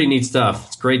pretty neat stuff.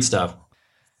 It's great stuff.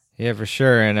 Yeah, for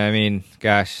sure. And I mean,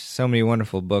 gosh, so many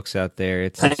wonderful books out there.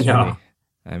 It's really,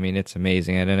 it's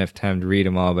amazing. I don't have time to read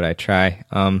them all, but I try.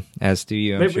 As do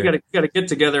you. Maybe we got to get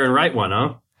together and write one,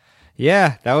 huh?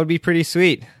 Yeah, that would be pretty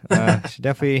sweet. Should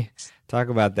definitely talk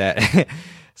about that.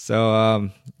 So,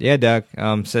 yeah, Doug.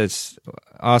 So it's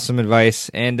awesome advice,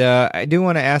 and I do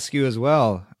want to ask you as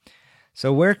well.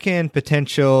 So, where can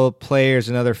potential players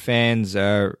and other fans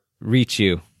reach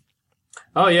you?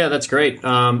 Oh, yeah, that's great.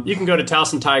 You can go to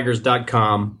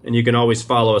towsontigers.com, and you can always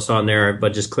follow us on there,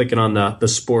 but just clicking on the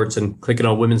sports and clicking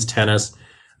on women's tennis.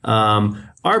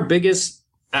 Our biggest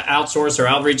outsource or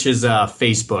outreach is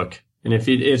Facebook. And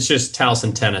it's just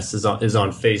Towson Tennis is on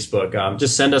Facebook.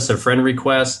 Just send us a friend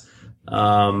request.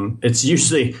 It's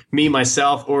usually me,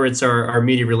 myself, or it's our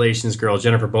media relations girl,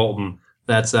 Jennifer Bolton,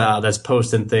 that's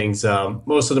posting things.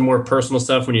 Most of the more personal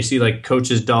stuff, when you see like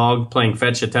coach's dog playing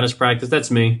fetch at tennis practice,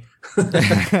 that's me.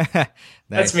 Nice.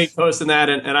 That's me posting that,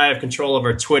 and I have control of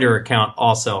our Twitter account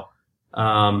also.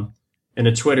 And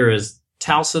the Twitter is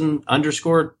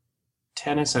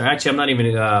Towson_tennis. Or actually, I'm not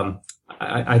even.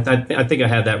 I think I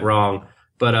had that wrong.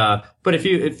 But if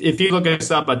you look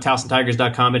us up at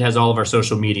towsontigers.com, it has all of our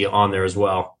social media on there as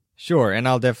well. Sure, and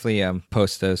I'll definitely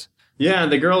post those. Yeah,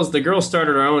 and the girls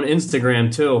started our own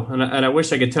Instagram too, and I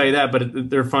wish I could tell you that,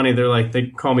 but they're funny. They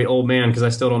call me old man because I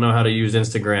still don't know how to use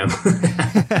Instagram.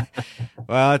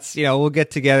 Well, it's we'll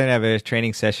get together and have a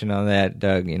training session on that,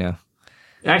 Doug.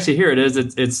 Actually, here it is.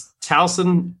 It's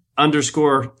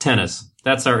Towson_tennis.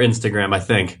 That's our Instagram, I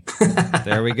think.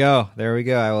 There we go.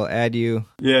 I will add you.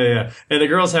 Yeah. And the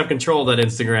girls have control of that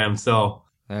Instagram, so.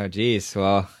 Oh, geez.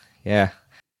 Well, yeah.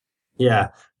 Yeah.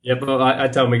 But I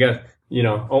tell them we got,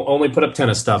 only put up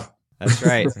tennis stuff. That's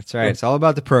right. It's all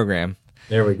about the program.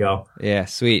 There we go. Yeah,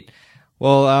 sweet.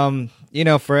 Well,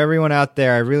 for everyone out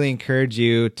there, I really encourage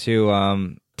you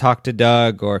to talk to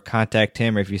Doug or contact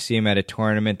him, or if you see him at a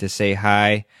tournament, to say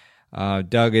hi.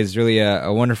 Doug is really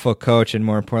a wonderful coach, and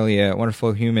more importantly, a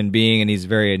wonderful human being, and he's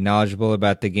very knowledgeable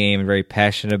about the game and very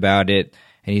passionate about it.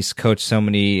 And he's coached so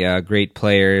many great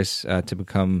players to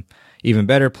become even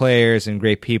better players and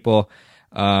great people.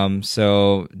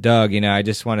 So, Doug, I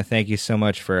just want to thank you so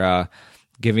much for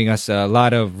giving us a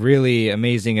lot of really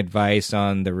amazing advice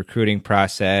on the recruiting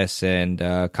process and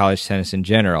college tennis in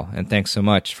general. And thanks so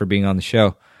much for being on the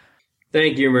show.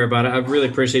 Thank you, Mirabana. I really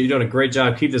appreciate you doing a great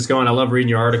job. Keep this going. I love reading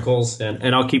your articles,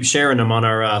 and I'll keep sharing them on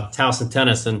our Towson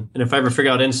Tennis. And if I ever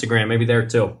figure out Instagram, maybe there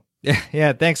too.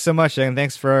 Yeah. Thanks so much, and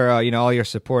thanks for all your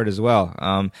support as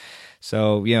well.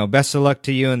 So best of luck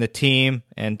to you and the team,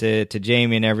 and to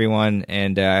Jamie and everyone.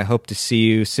 And I hope to see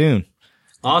you soon.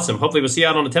 Awesome. Hopefully, we'll see you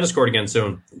out on the tennis court again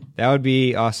soon. That would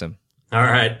be awesome. All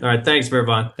right. Thanks,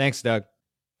 Mirabana. Thanks, Doug.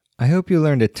 I hope you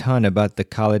learned a ton about the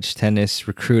college tennis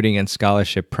recruiting and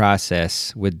scholarship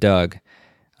process with Doug.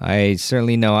 I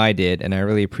certainly know I did, and I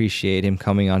really appreciate him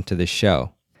coming onto the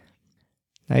show.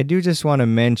 I do just want to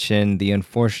mention the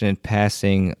unfortunate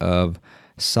passing of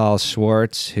Saul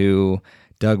Schwartz, who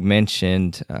Doug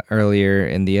mentioned earlier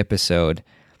in the episode.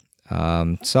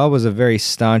 Saul was a very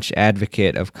staunch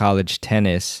advocate of college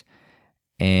tennis,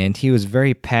 and he was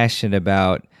very passionate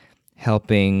about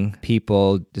helping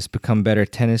people just become better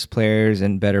tennis players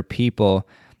and better people.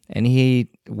 And he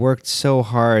worked so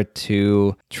hard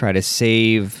to try to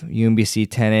save UMBC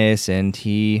tennis, and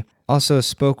he also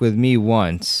spoke with me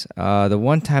once. The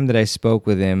one time that I spoke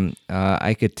with him,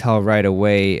 I could tell right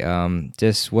away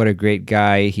just what a great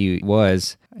guy he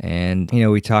was. And,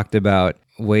 we talked about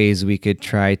ways we could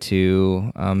try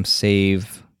to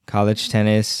save college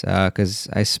tennis, because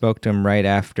I spoke to him right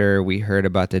after we heard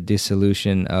about the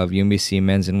dissolution of UMBC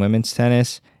men's and women's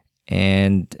tennis.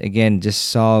 And again, just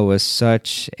Saul was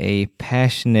such a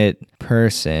passionate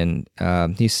person.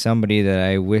 He's somebody that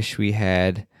I wish we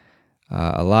had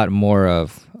a lot more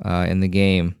of in the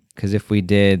game, because if we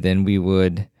did, then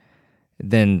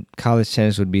college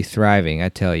tennis would be thriving, I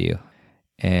tell you.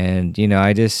 And,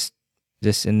 I just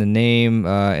in the name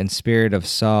and spirit of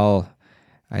Saul,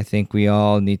 I think we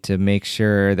all need to make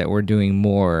sure that we're doing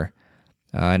more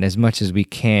and as much as we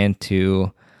can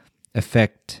to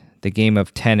affect the game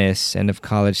of tennis and of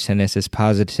college tennis as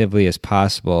positively as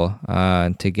possible,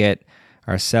 to get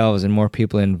ourselves and more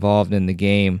people involved in the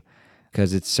game,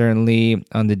 because it's certainly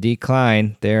on the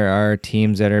decline. There are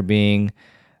teams that are being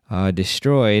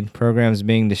destroyed, programs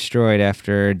being destroyed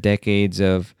after decades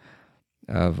of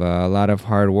a lot of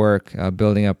hard work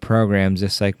building up programs,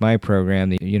 just like my program,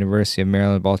 the University of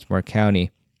Maryland, Baltimore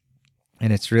County.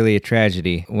 And it's really a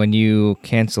tragedy when you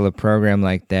cancel a program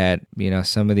like that.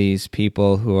 Some of these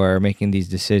people who are making these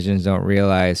decisions don't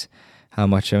realize how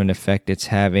much of an effect it's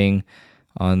having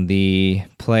on the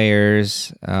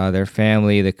players, their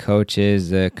family, the coaches,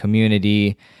 the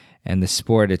community, and the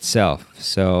sport itself.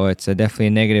 So it's definitely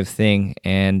a negative thing.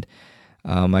 And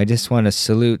I just want to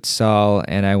salute Saul,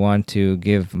 and I want to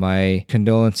give my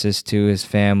condolences to his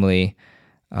family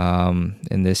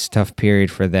in this tough period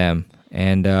for them.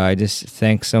 And I just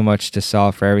thank so much to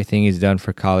Saul for everything he's done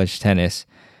for college tennis.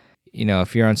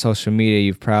 If you're on social media,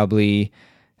 you've probably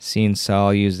seen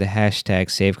Saul use the hashtag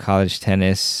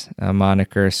 #SaveCollegeTennis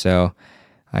moniker. So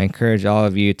I encourage all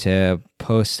of you to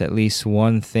post at least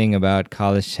one thing about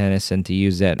college tennis and to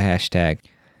use that hashtag.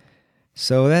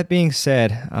 So that being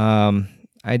said,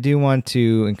 I do want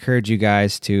to encourage you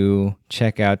guys to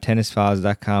check out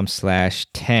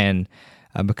tennisfiles.com/10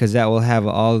 because that will have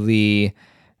all the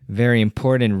very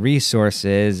important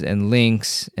resources and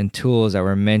links and tools that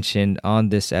were mentioned on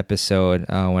this episode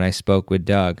when I spoke with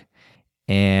Doug.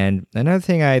 And another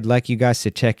thing I'd like you guys to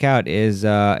check out is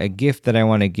a gift that I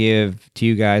want to give to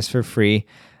you guys for free.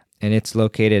 And it's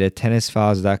located at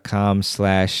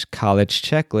tennisfiles.com/college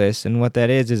checklist. And what that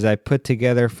is I put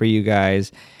together for you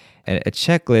guys a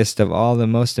checklist of all the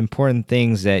most important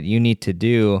things that you need to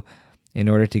do in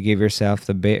order to give yourself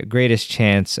the greatest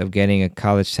chance of getting a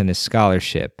college tennis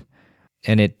scholarship.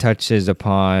 And it touches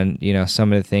upon,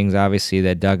 some of the things obviously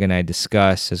that Doug and I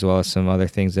discussed, as well as some other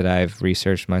things that I've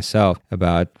researched myself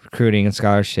about recruiting and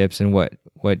scholarships and what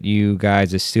you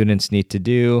guys as students need to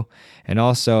do. And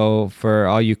also for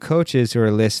all you coaches who are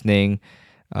listening,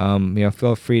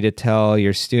 feel free to tell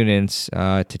your students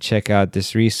to check out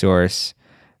this resource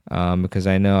because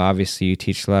I know obviously you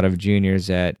teach a lot of juniors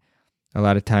that a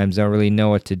lot of times don't really know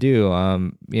what to do. I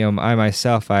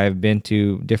myself, I've been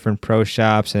to different pro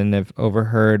shops and have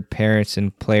overheard parents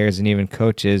and players and even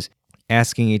coaches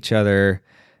asking each other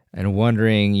and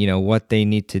wondering, what they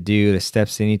need to do, the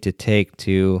steps they need to take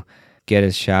to get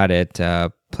a shot at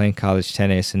playing college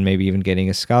tennis and maybe even getting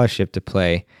a scholarship to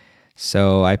play.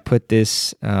 So I put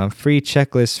this free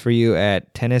checklist for you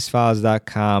at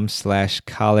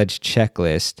tennisfiles.com/college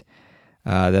checklist.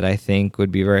 That I think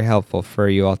would be very helpful for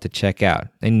you all to check out.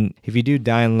 And if you do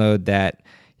download that,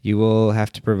 you will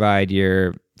have to provide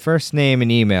your first name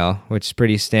and email, which is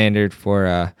pretty standard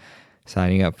for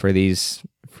signing up for these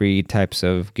free types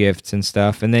of gifts and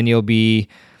stuff. And then you'll be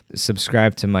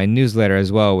subscribed to my newsletter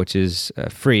as well, which is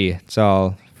free. It's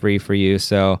all free for you.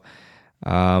 So,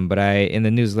 but in the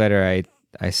newsletter,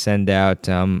 I send out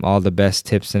all the best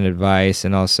tips and advice,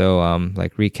 and also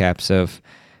like recaps of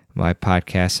my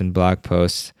podcasts and blog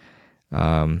posts,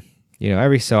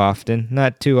 every so often,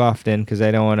 not too often, because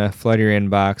I don't want to flood your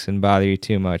inbox and bother you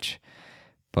too much.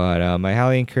 But I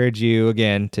highly encourage you,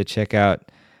 again, to check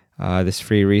out this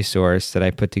free resource that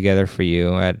I put together for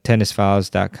you at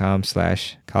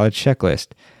tennisfiles.com/college checklist.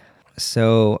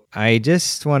 So I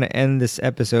just want to end this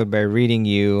episode by reading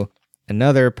you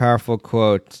another powerful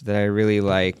quote that I really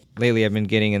like. Lately, I've been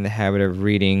getting in the habit of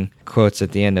reading quotes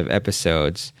at the end of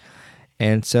episodes.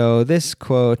 And so this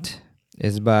quote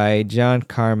is by John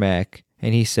Carmack,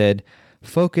 and he said,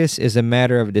 "Focus is a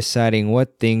matter of deciding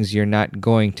what things you're not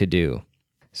going to do."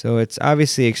 So it's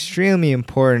obviously extremely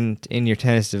important in your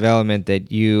tennis development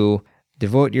that you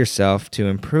devote yourself to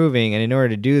improving. And in order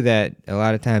to do that, a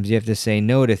lot of times you have to say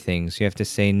no to things. You have to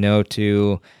say no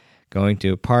to going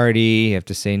to a party. You have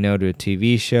to say no to a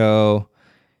TV show.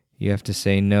 You have to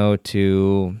say no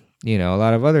to, a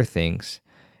lot of other things.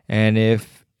 And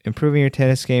if improving your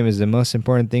tennis game is the most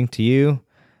important thing to you,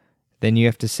 then you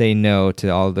have to say no to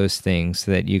all those things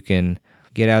so that you can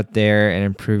get out there and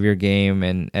improve your game.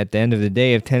 And at the end of the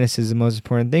day, if tennis is the most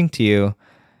important thing to you,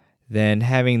 then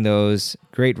having those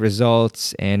great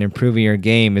results and improving your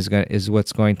game is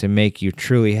what's going to make you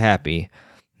truly happy,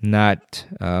 not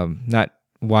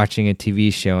watching a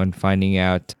TV show and finding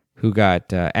out who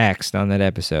got axed on that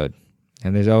episode.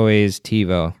 And there's always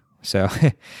TiVo. So,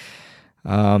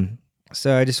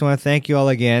 so I just want to thank you all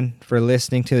again for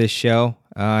listening to this show.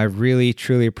 I really,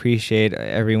 truly appreciate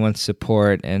everyone's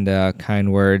support and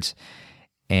kind words.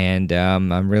 And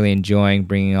I'm really enjoying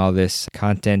bringing all this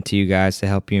content to you guys to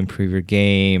help you improve your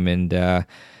game and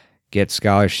get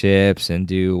scholarships and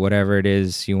do whatever it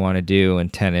is you want to do in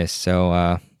tennis.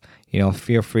 So,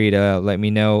 feel free to let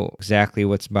me know exactly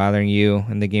what's bothering you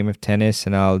in the game of tennis,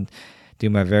 and I'll do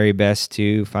my very best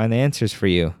to find the answers for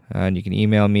you. And you can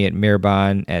email me at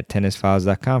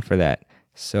mirban@tennisfiles.com for that.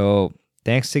 So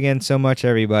thanks again so much,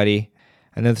 everybody.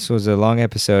 I know this was a long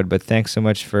episode, but thanks so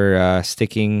much for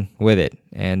sticking with it.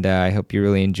 And I hope you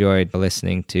really enjoyed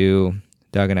listening to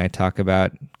Doug and I talk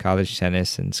about college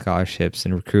tennis and scholarships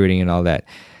and recruiting and all that.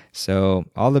 So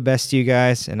all the best to you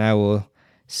guys, and I will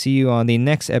see you on the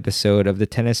next episode of the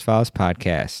Tennis Files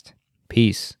Podcast.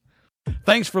 Peace.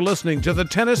 Thanks for listening to the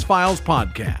Tennis Files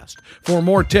Podcast. For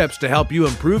more tips to help you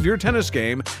improve your tennis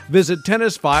game, visit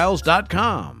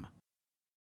tennisfiles.com.